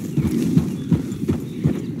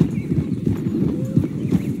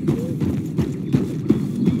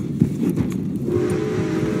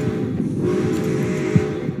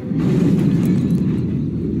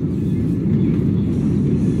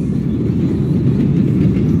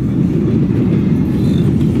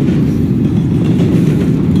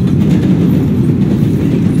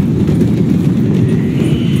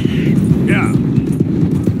 Yeah.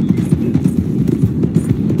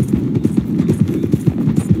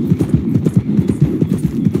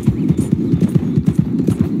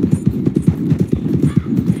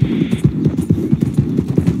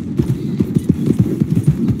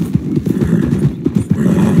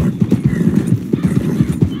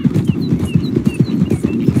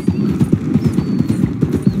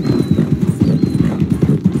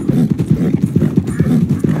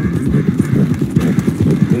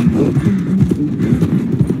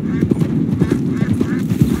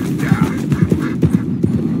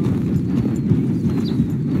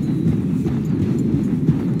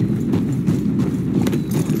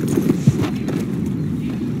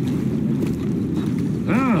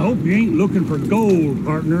 I hope you ain't looking for gold,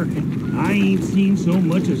 partner. I ain't seen so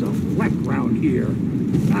much as a fleck round here.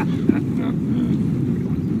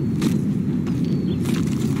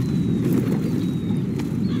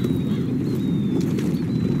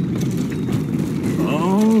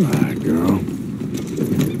 All right, girl.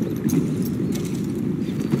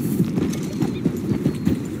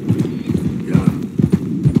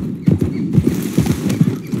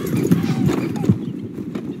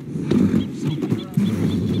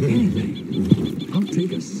 Anything. I'll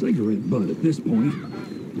take a cigarette butt at this point.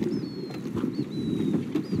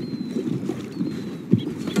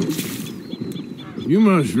 You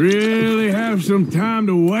must really have some time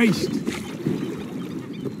to waste.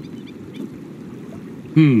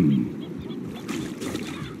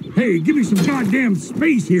 Hey, give me some goddamn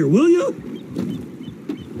space here, will you?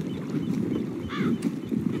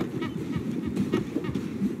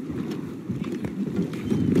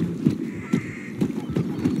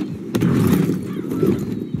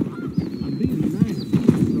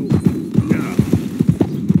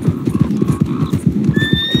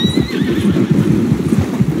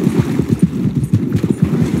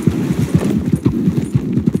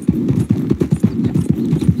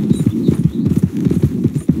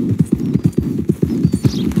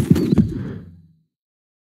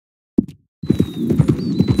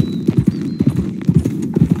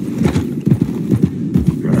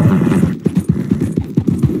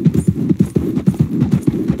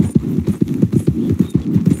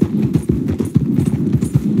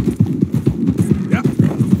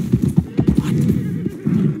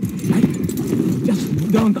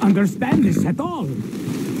 Don't understand this at all.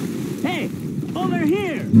 Hey, over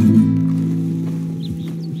here!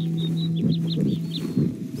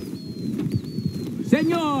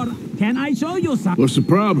 Senor, can I show you something? What's the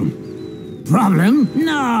problem? Problem?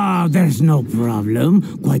 No, there's no problem.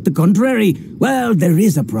 Quite the contrary. Well, there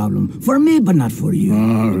is a problem. For me, but not for you.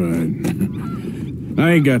 All right.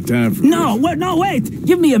 I ain't got time for No, wait!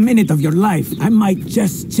 Give me a minute of your life. I might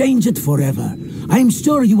just change it forever. I'm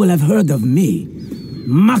sure you will have heard of me.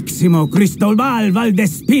 Maximo Cristobal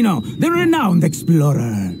Valdespino, the renowned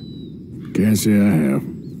explorer. Can't say I have.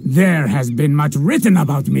 There has been much written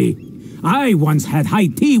about me. I once had high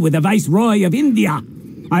tea with the Viceroy of India.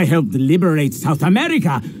 I helped liberate South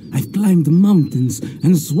America. I've climbed mountains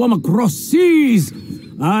and swum across seas.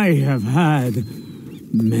 I have had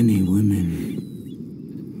many women.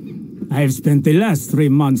 I have spent the last 3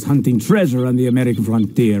 months hunting treasure on the American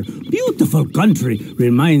frontier. Beautiful country.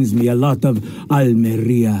 Reminds me a lot of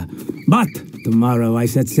Almeria. But tomorrow I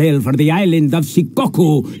set sail for the island of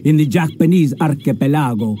Shikoku in the Japanese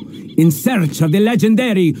archipelago in search of the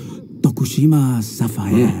legendary Tokushima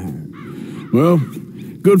sapphire. Well,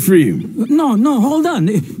 good for you. No, hold on.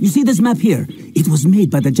 You see this map here? It was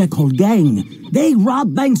made by the Jackhole gang. They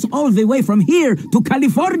rob banks all the way from here to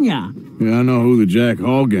California. Yeah, I know who the Jack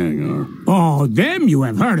Hall gang are. Oh, them you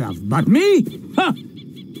have heard of, but me? Huh.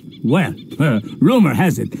 Well, rumor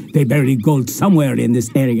has it they buried gold somewhere in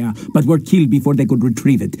this area, but were killed before they could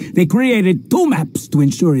retrieve it. They created 2 maps to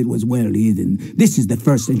ensure it was well hidden. This is the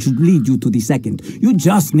first and should lead you to the second. You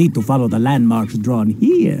just need to follow the landmarks drawn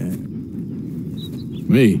here.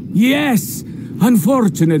 Me? Yes!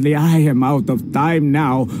 Unfortunately, I am out of time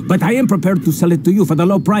now, but I am prepared to sell it to you for the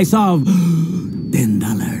low price of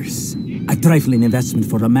 $10. A trifling investment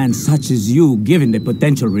for a man such as you, given the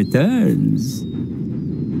potential returns.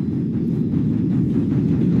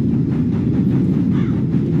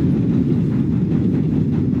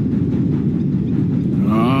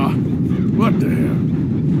 What the hell?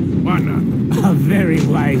 Why not? A very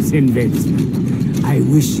wise investment. I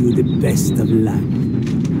wish you the best of luck.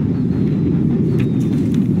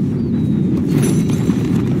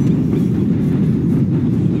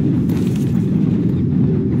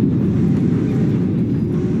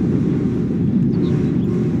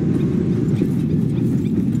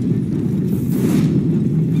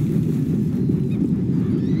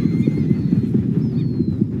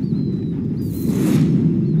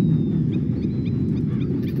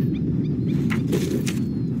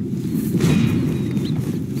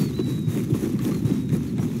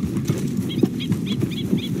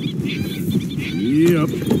 Yep.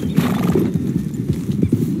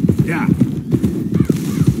 Yeah.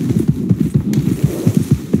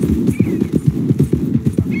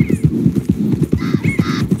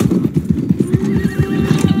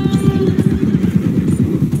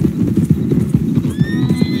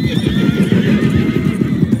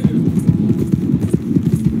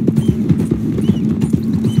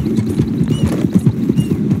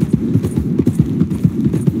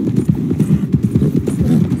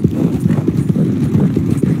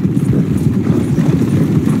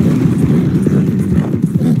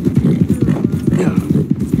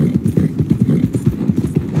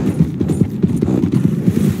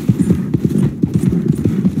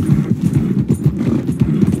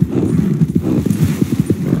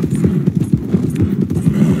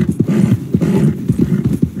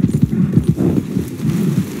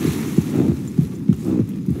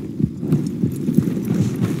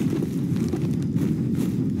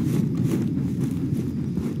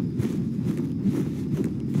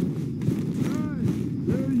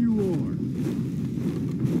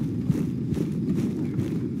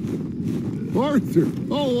 Arthur!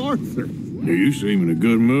 Oh, Arthur! You seem in a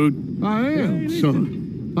good mood. I am,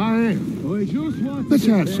 son. I am. Let's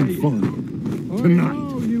have some fun. Tonight.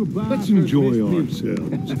 Let's enjoy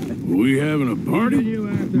ourselves. We having a party?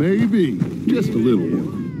 Maybe. Just a little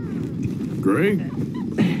one. Great.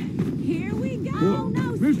 Here we go. No,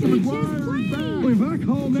 Mr. McGuire, we're back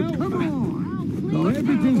home now. Come on. Now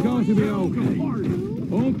everything's going to be okay.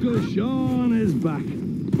 Uncle Sean is back.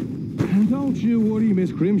 And don't you worry,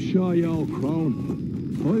 Miss Grimshaw, you old crone.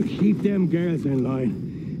 I'll keep them girls in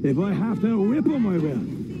line. If I have to whip them, I will.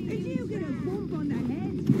 Did you get a bump on the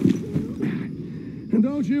head? And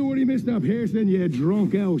don't you worry, Mr. Pearson, you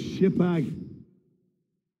drunk old shitbag.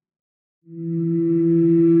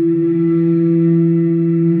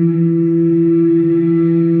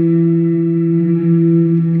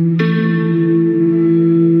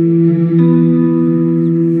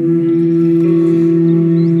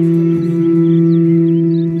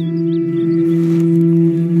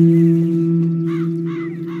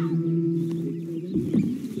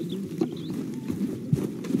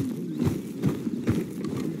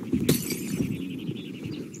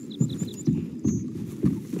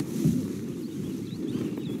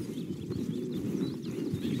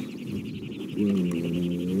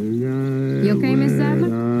 You okay, Miss Sadler?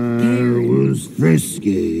 I was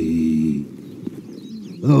frisky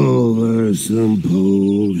over some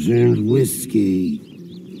potion whiskey.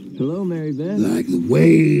 Hello, Mary Beth. Like the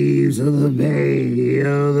waves of the Bay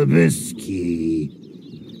of the Biscay,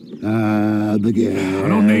 I began I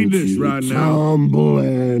don't need this to right now. tumble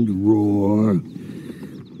and roar.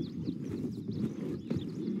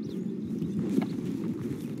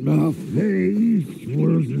 My face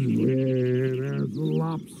was as red as a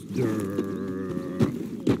lobster.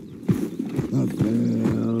 I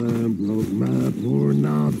fell and broke my poor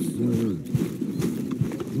lobster.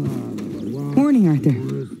 Morning, Arthur.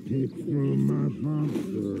 Picked from my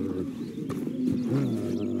boxer.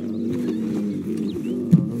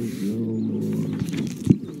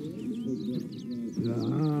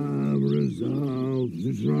 I'm resolved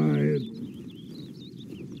to try it.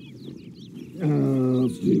 I'll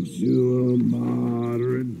stick to a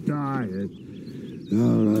moderate diet.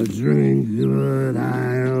 I'll drink, but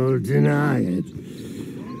I'll deny it.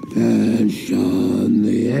 And shun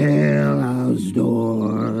the alehouse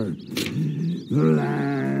door.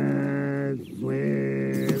 That's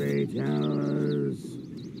where they tell us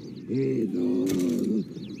it's all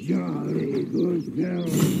jolly good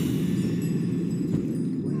fellas.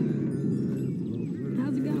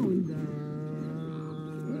 How's it going?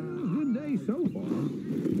 Good day so far.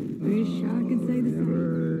 Wish I could say the same.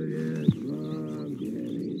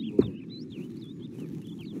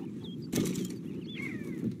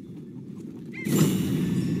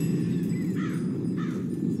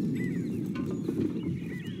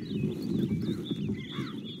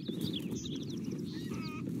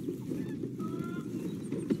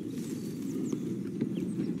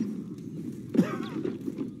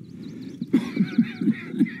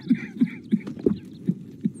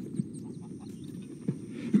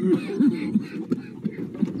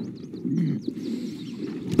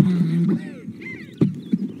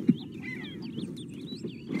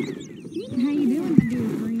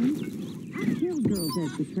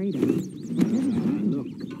 Feels as betrayed us. Look.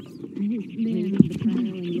 Then the trial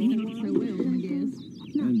and you know so well, I guess.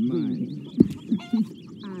 And mine.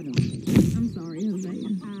 I don't. I'm sorry, Hosea.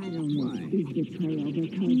 I don't know. It's betrayal because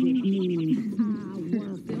it means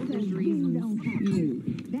well, still has reasons. You.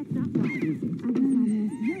 That's not right, is it? I guess I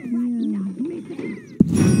missed. You're right. Not missing.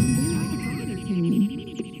 You're like a father to me.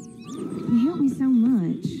 You help me so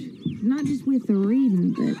much. Not just with the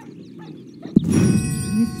reading, but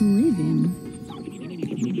with the living.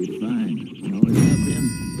 You'll be fine. You always have been.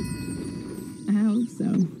 I hope so.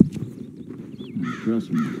 Trust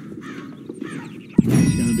me.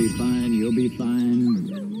 It's gonna be fine. You'll be fine.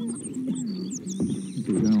 If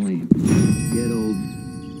we can only get old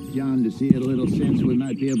John to see a little sense, we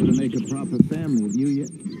might be able to make a proper family of you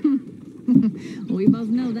yet. We both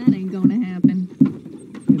know that ain't gonna happen.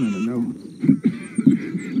 You never know.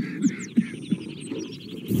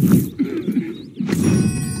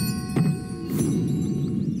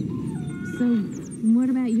 So, what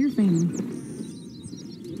about your family?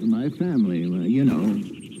 My family, well, you know,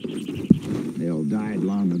 they all died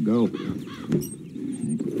long ago.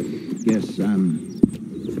 I guess I'm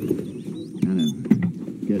kind of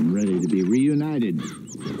getting ready to be reunited.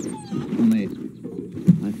 Only,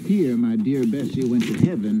 I fear my dear Bessie went to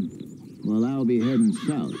heaven while I'll be heading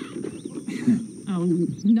south. Oh,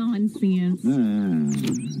 nonsense.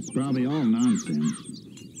 It's probably all nonsense.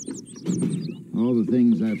 All the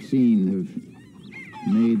things I've seen have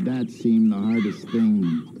made that seem the hardest thing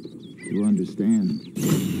to understand.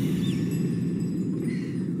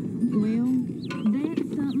 Well, that's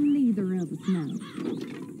something neither of us know.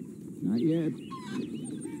 Not yet.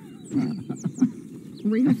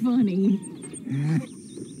 Real funny.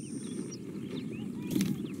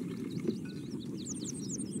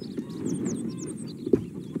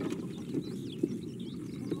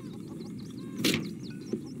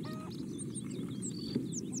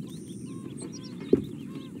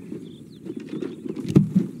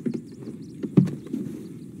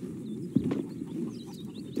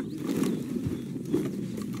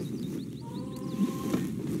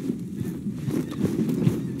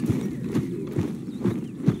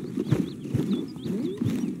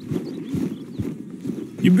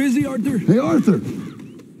 You busy, Arthur? Hey, Arthur!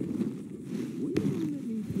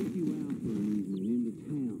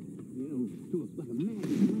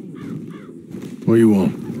 What do you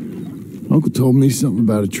want? Uncle told me something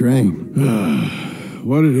about a train.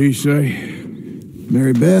 What did he say?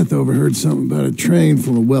 Mary Beth overheard something about a train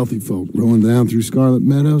full of wealthy folk rolling down through Scarlet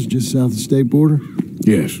Meadows just south of the state border.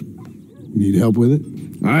 Yes. You need help with it?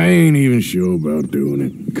 I ain't even sure about doing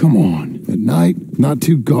it. Come on. At night, not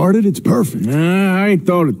too guarded, it's perfect. Nah, I ain't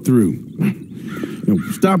thought it through. You know,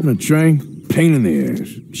 stopping a train, pain in the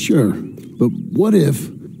ass. Sure, but what if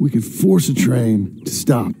we could force a train to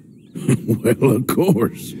stop? Well, of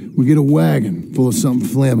course. We get a wagon full of something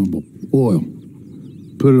flammable, oil,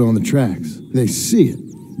 put it on the tracks. They see it.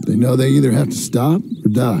 They know they either have to stop or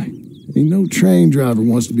die. Ain't no train driver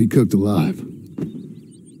wants to be cooked alive.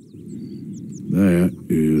 That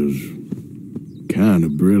is kind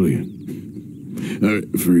of brilliant.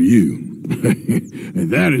 For you.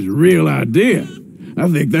 And that is a real idea. I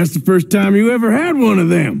think that's the first time you ever had one of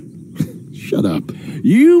them. Shut up.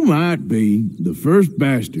 You might be the first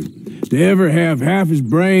bastard to ever have half his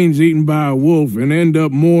brains eaten by a wolf and end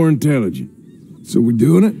up more intelligent. So we're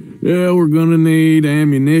doing it? Yeah, we're gonna need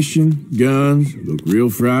ammunition, guns, look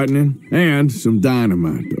real frightening, and some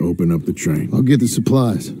dynamite to open up the train. I'll get the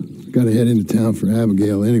supplies. Gotta head into town for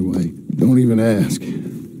Abigail anyway. Don't even ask.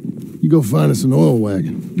 You go find us an oil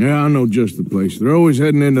wagon. Yeah, I know just the place. They're always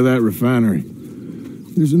heading into that refinery.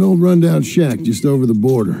 There's an old rundown shack just over the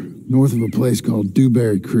border, north of a place called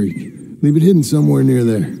Dewberry Creek. Leave it hidden somewhere near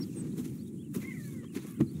there.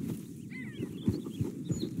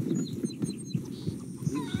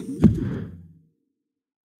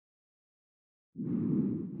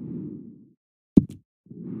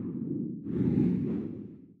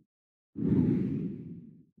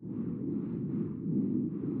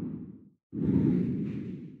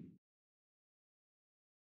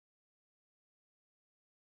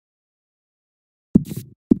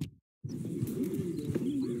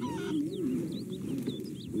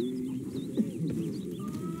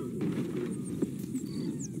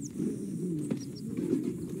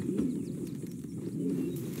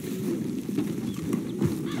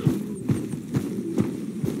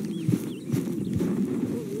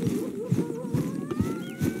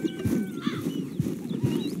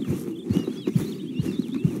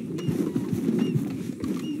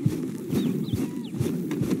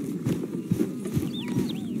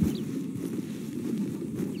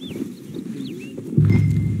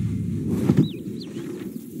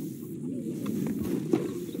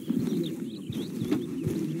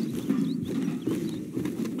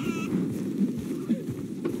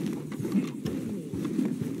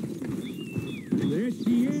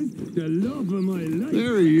 The love of my life.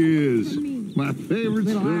 There he is. My favorite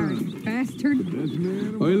Little Irish son. bastard.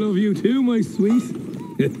 I love you too, my sweet.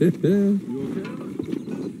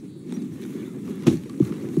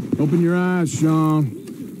 Open your eyes, Sean.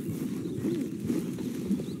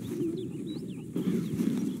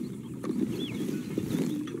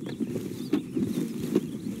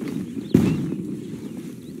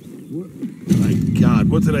 My God,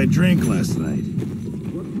 what did I drink last night?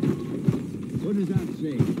 What does that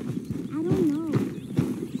say? I don't know.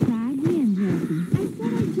 Try again, Jackie. I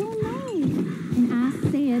said I don't know. And I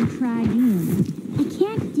said try again. I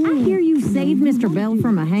can't do it. I hear you saved Mr. Bell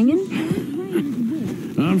from a hanging.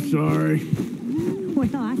 I'm sorry. Well,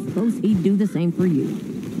 I suppose he'd do the same for you.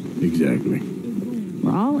 Exactly.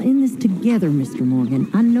 We're all in this together, Mr. Morgan.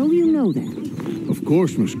 I know you know that. Of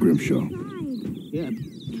course, Miss Grimshaw. Yep.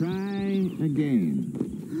 Try again.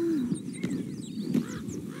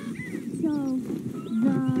 So,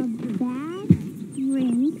 the bad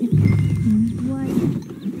drink was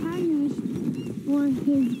punished for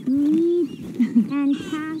his greed and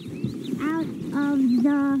cast out of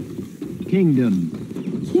the Kingdom.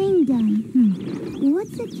 kingdom.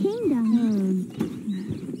 What's a kingdom?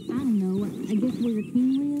 I don't know. I guess where the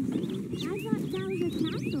king lives? I thought that was a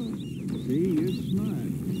castle. See, you're smart.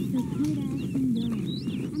 The kid asked him done.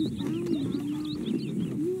 I'm fine,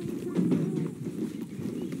 Mama.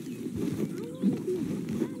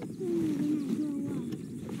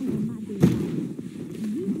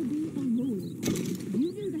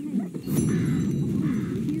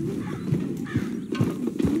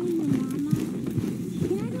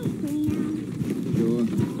 Sure.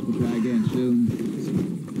 We'll try again soon.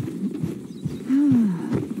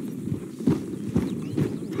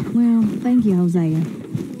 Well, thank you, Hosea.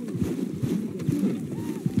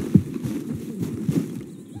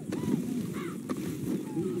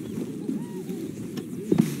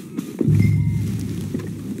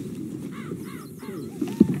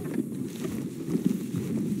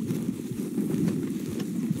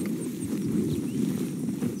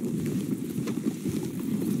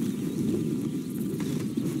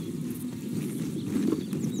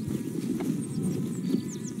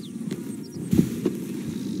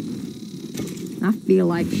 I feel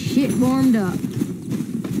like shit warmed up.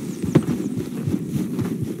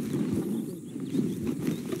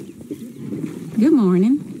 Good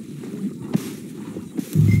morning.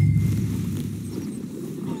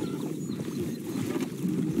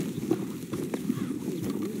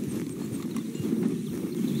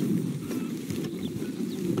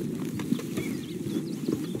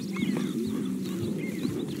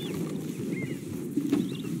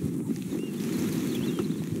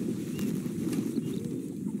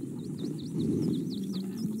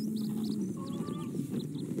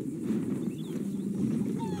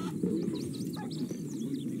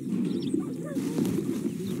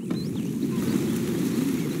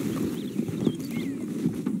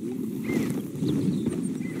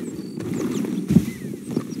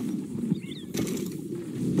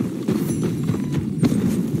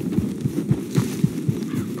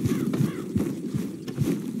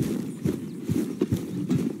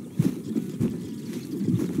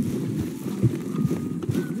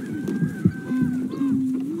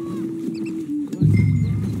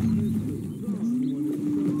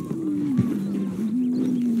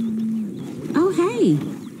 Hey.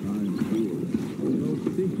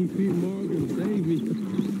 Stinky Feet Morgan, save me.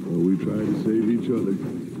 Well, we try to save each other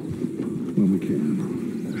when we can.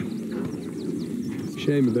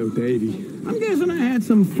 Shame about Davy. I'm guessing I had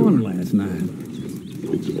some fun last night.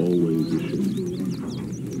 It's always a shame.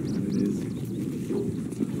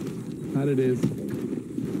 That it is.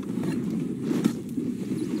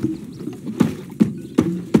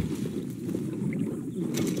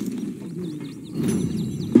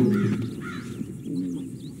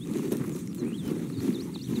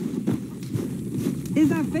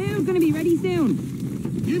 Is our food gonna be ready soon?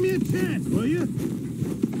 Give me a chance, will you?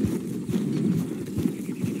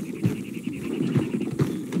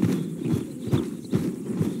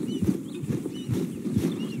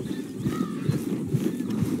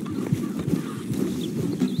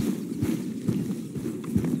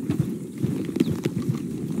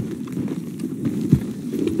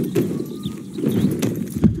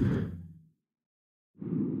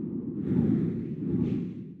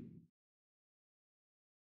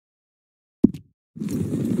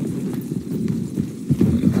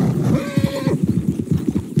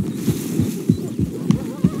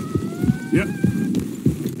 Yep.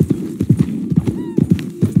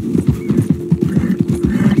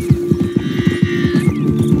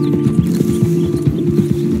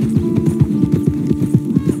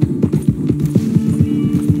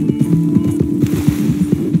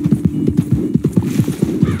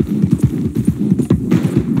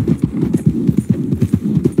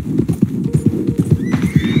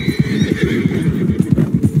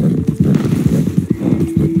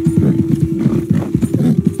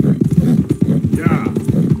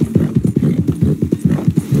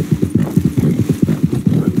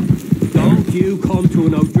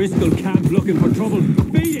 looking for trouble.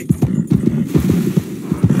 Beat it!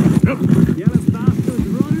 Yellow bastards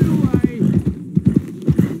running away!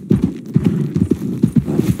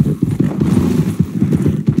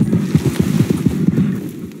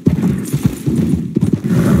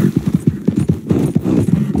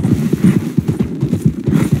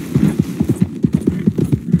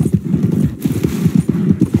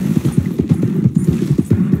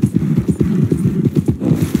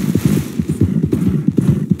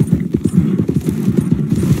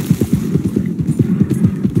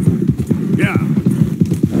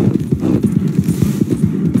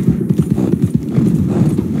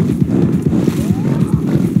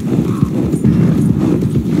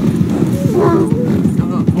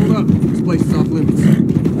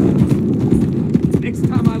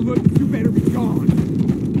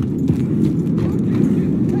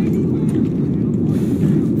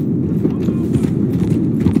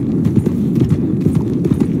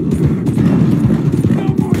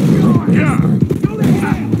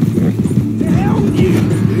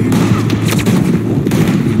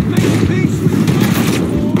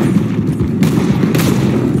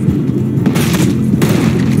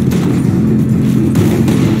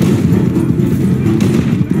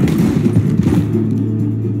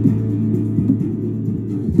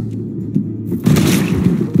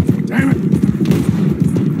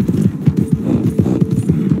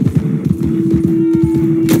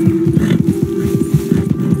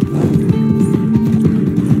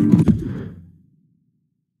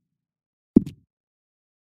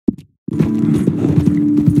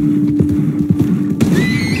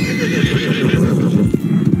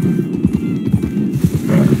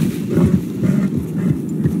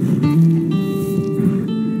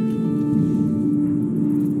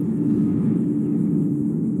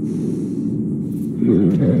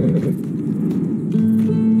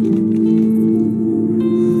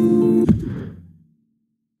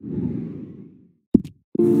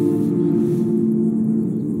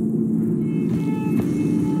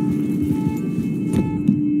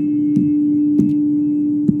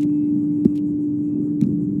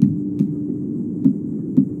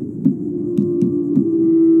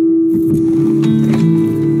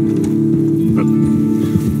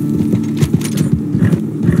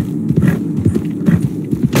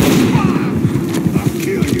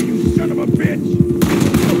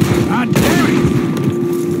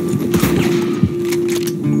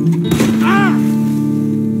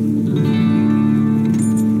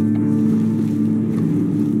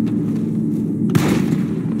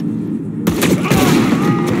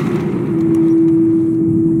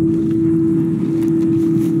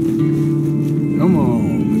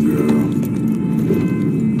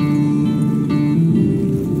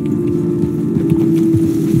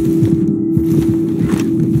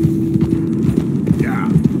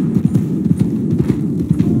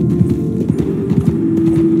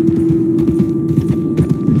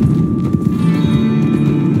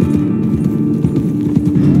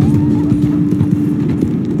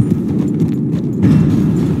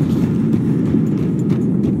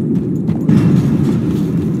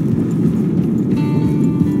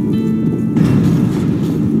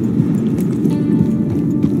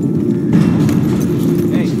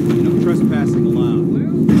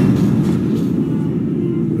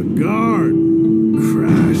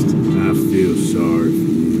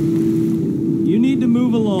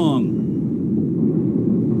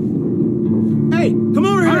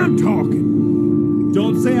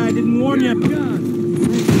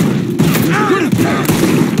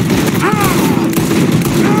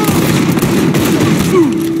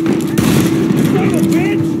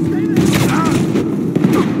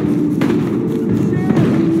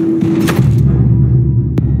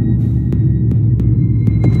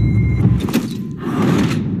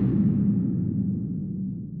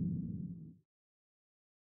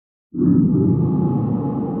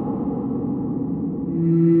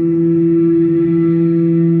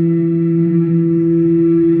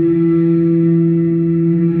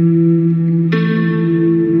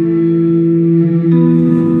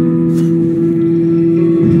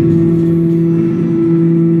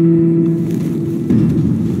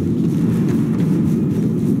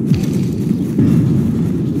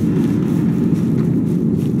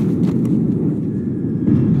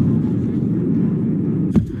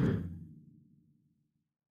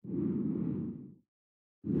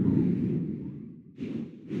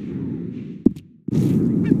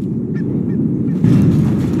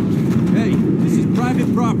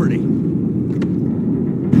 property.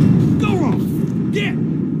 Go on! Get!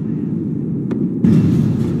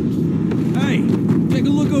 Hey, take a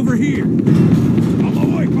look over here. On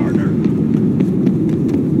the way, partner.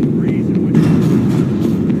 Reason with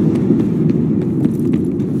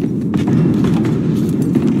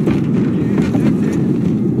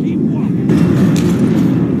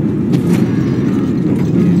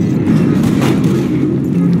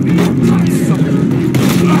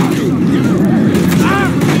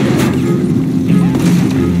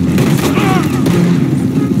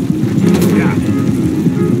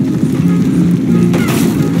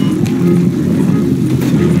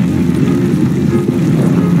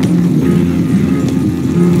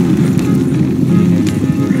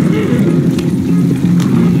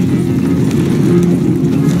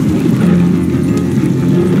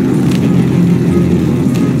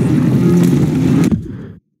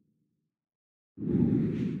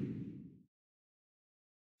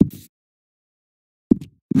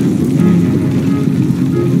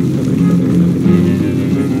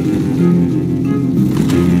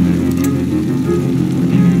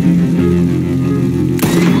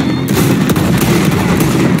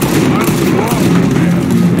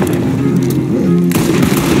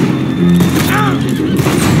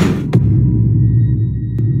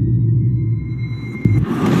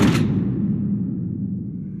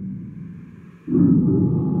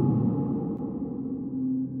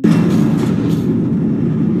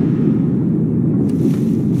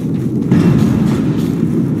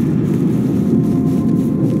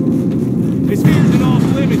This here's an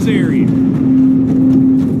off-limits area.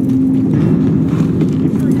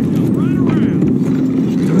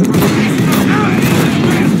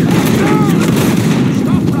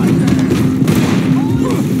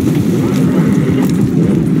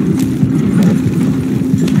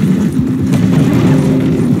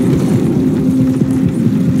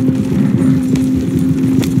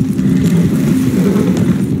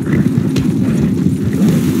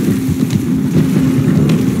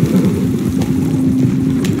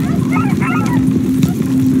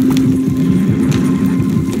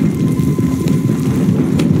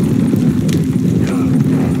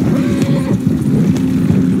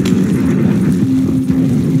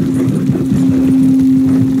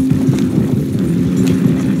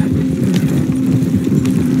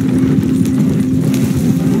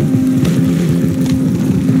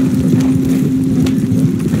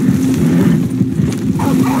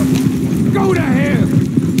 Go to hell!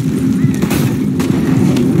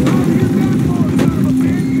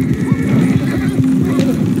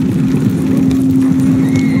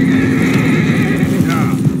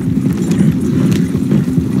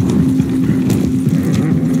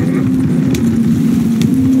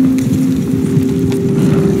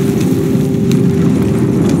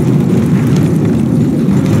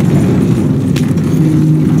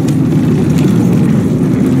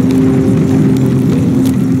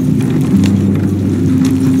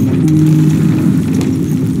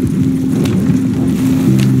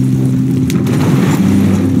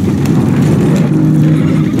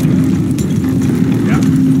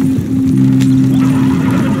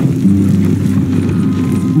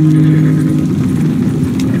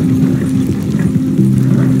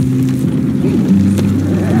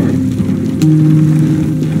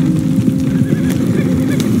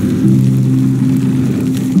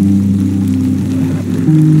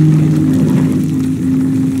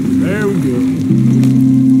 There we go.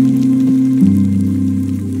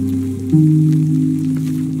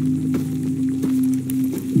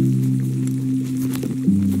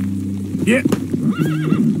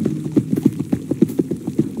 Yeah.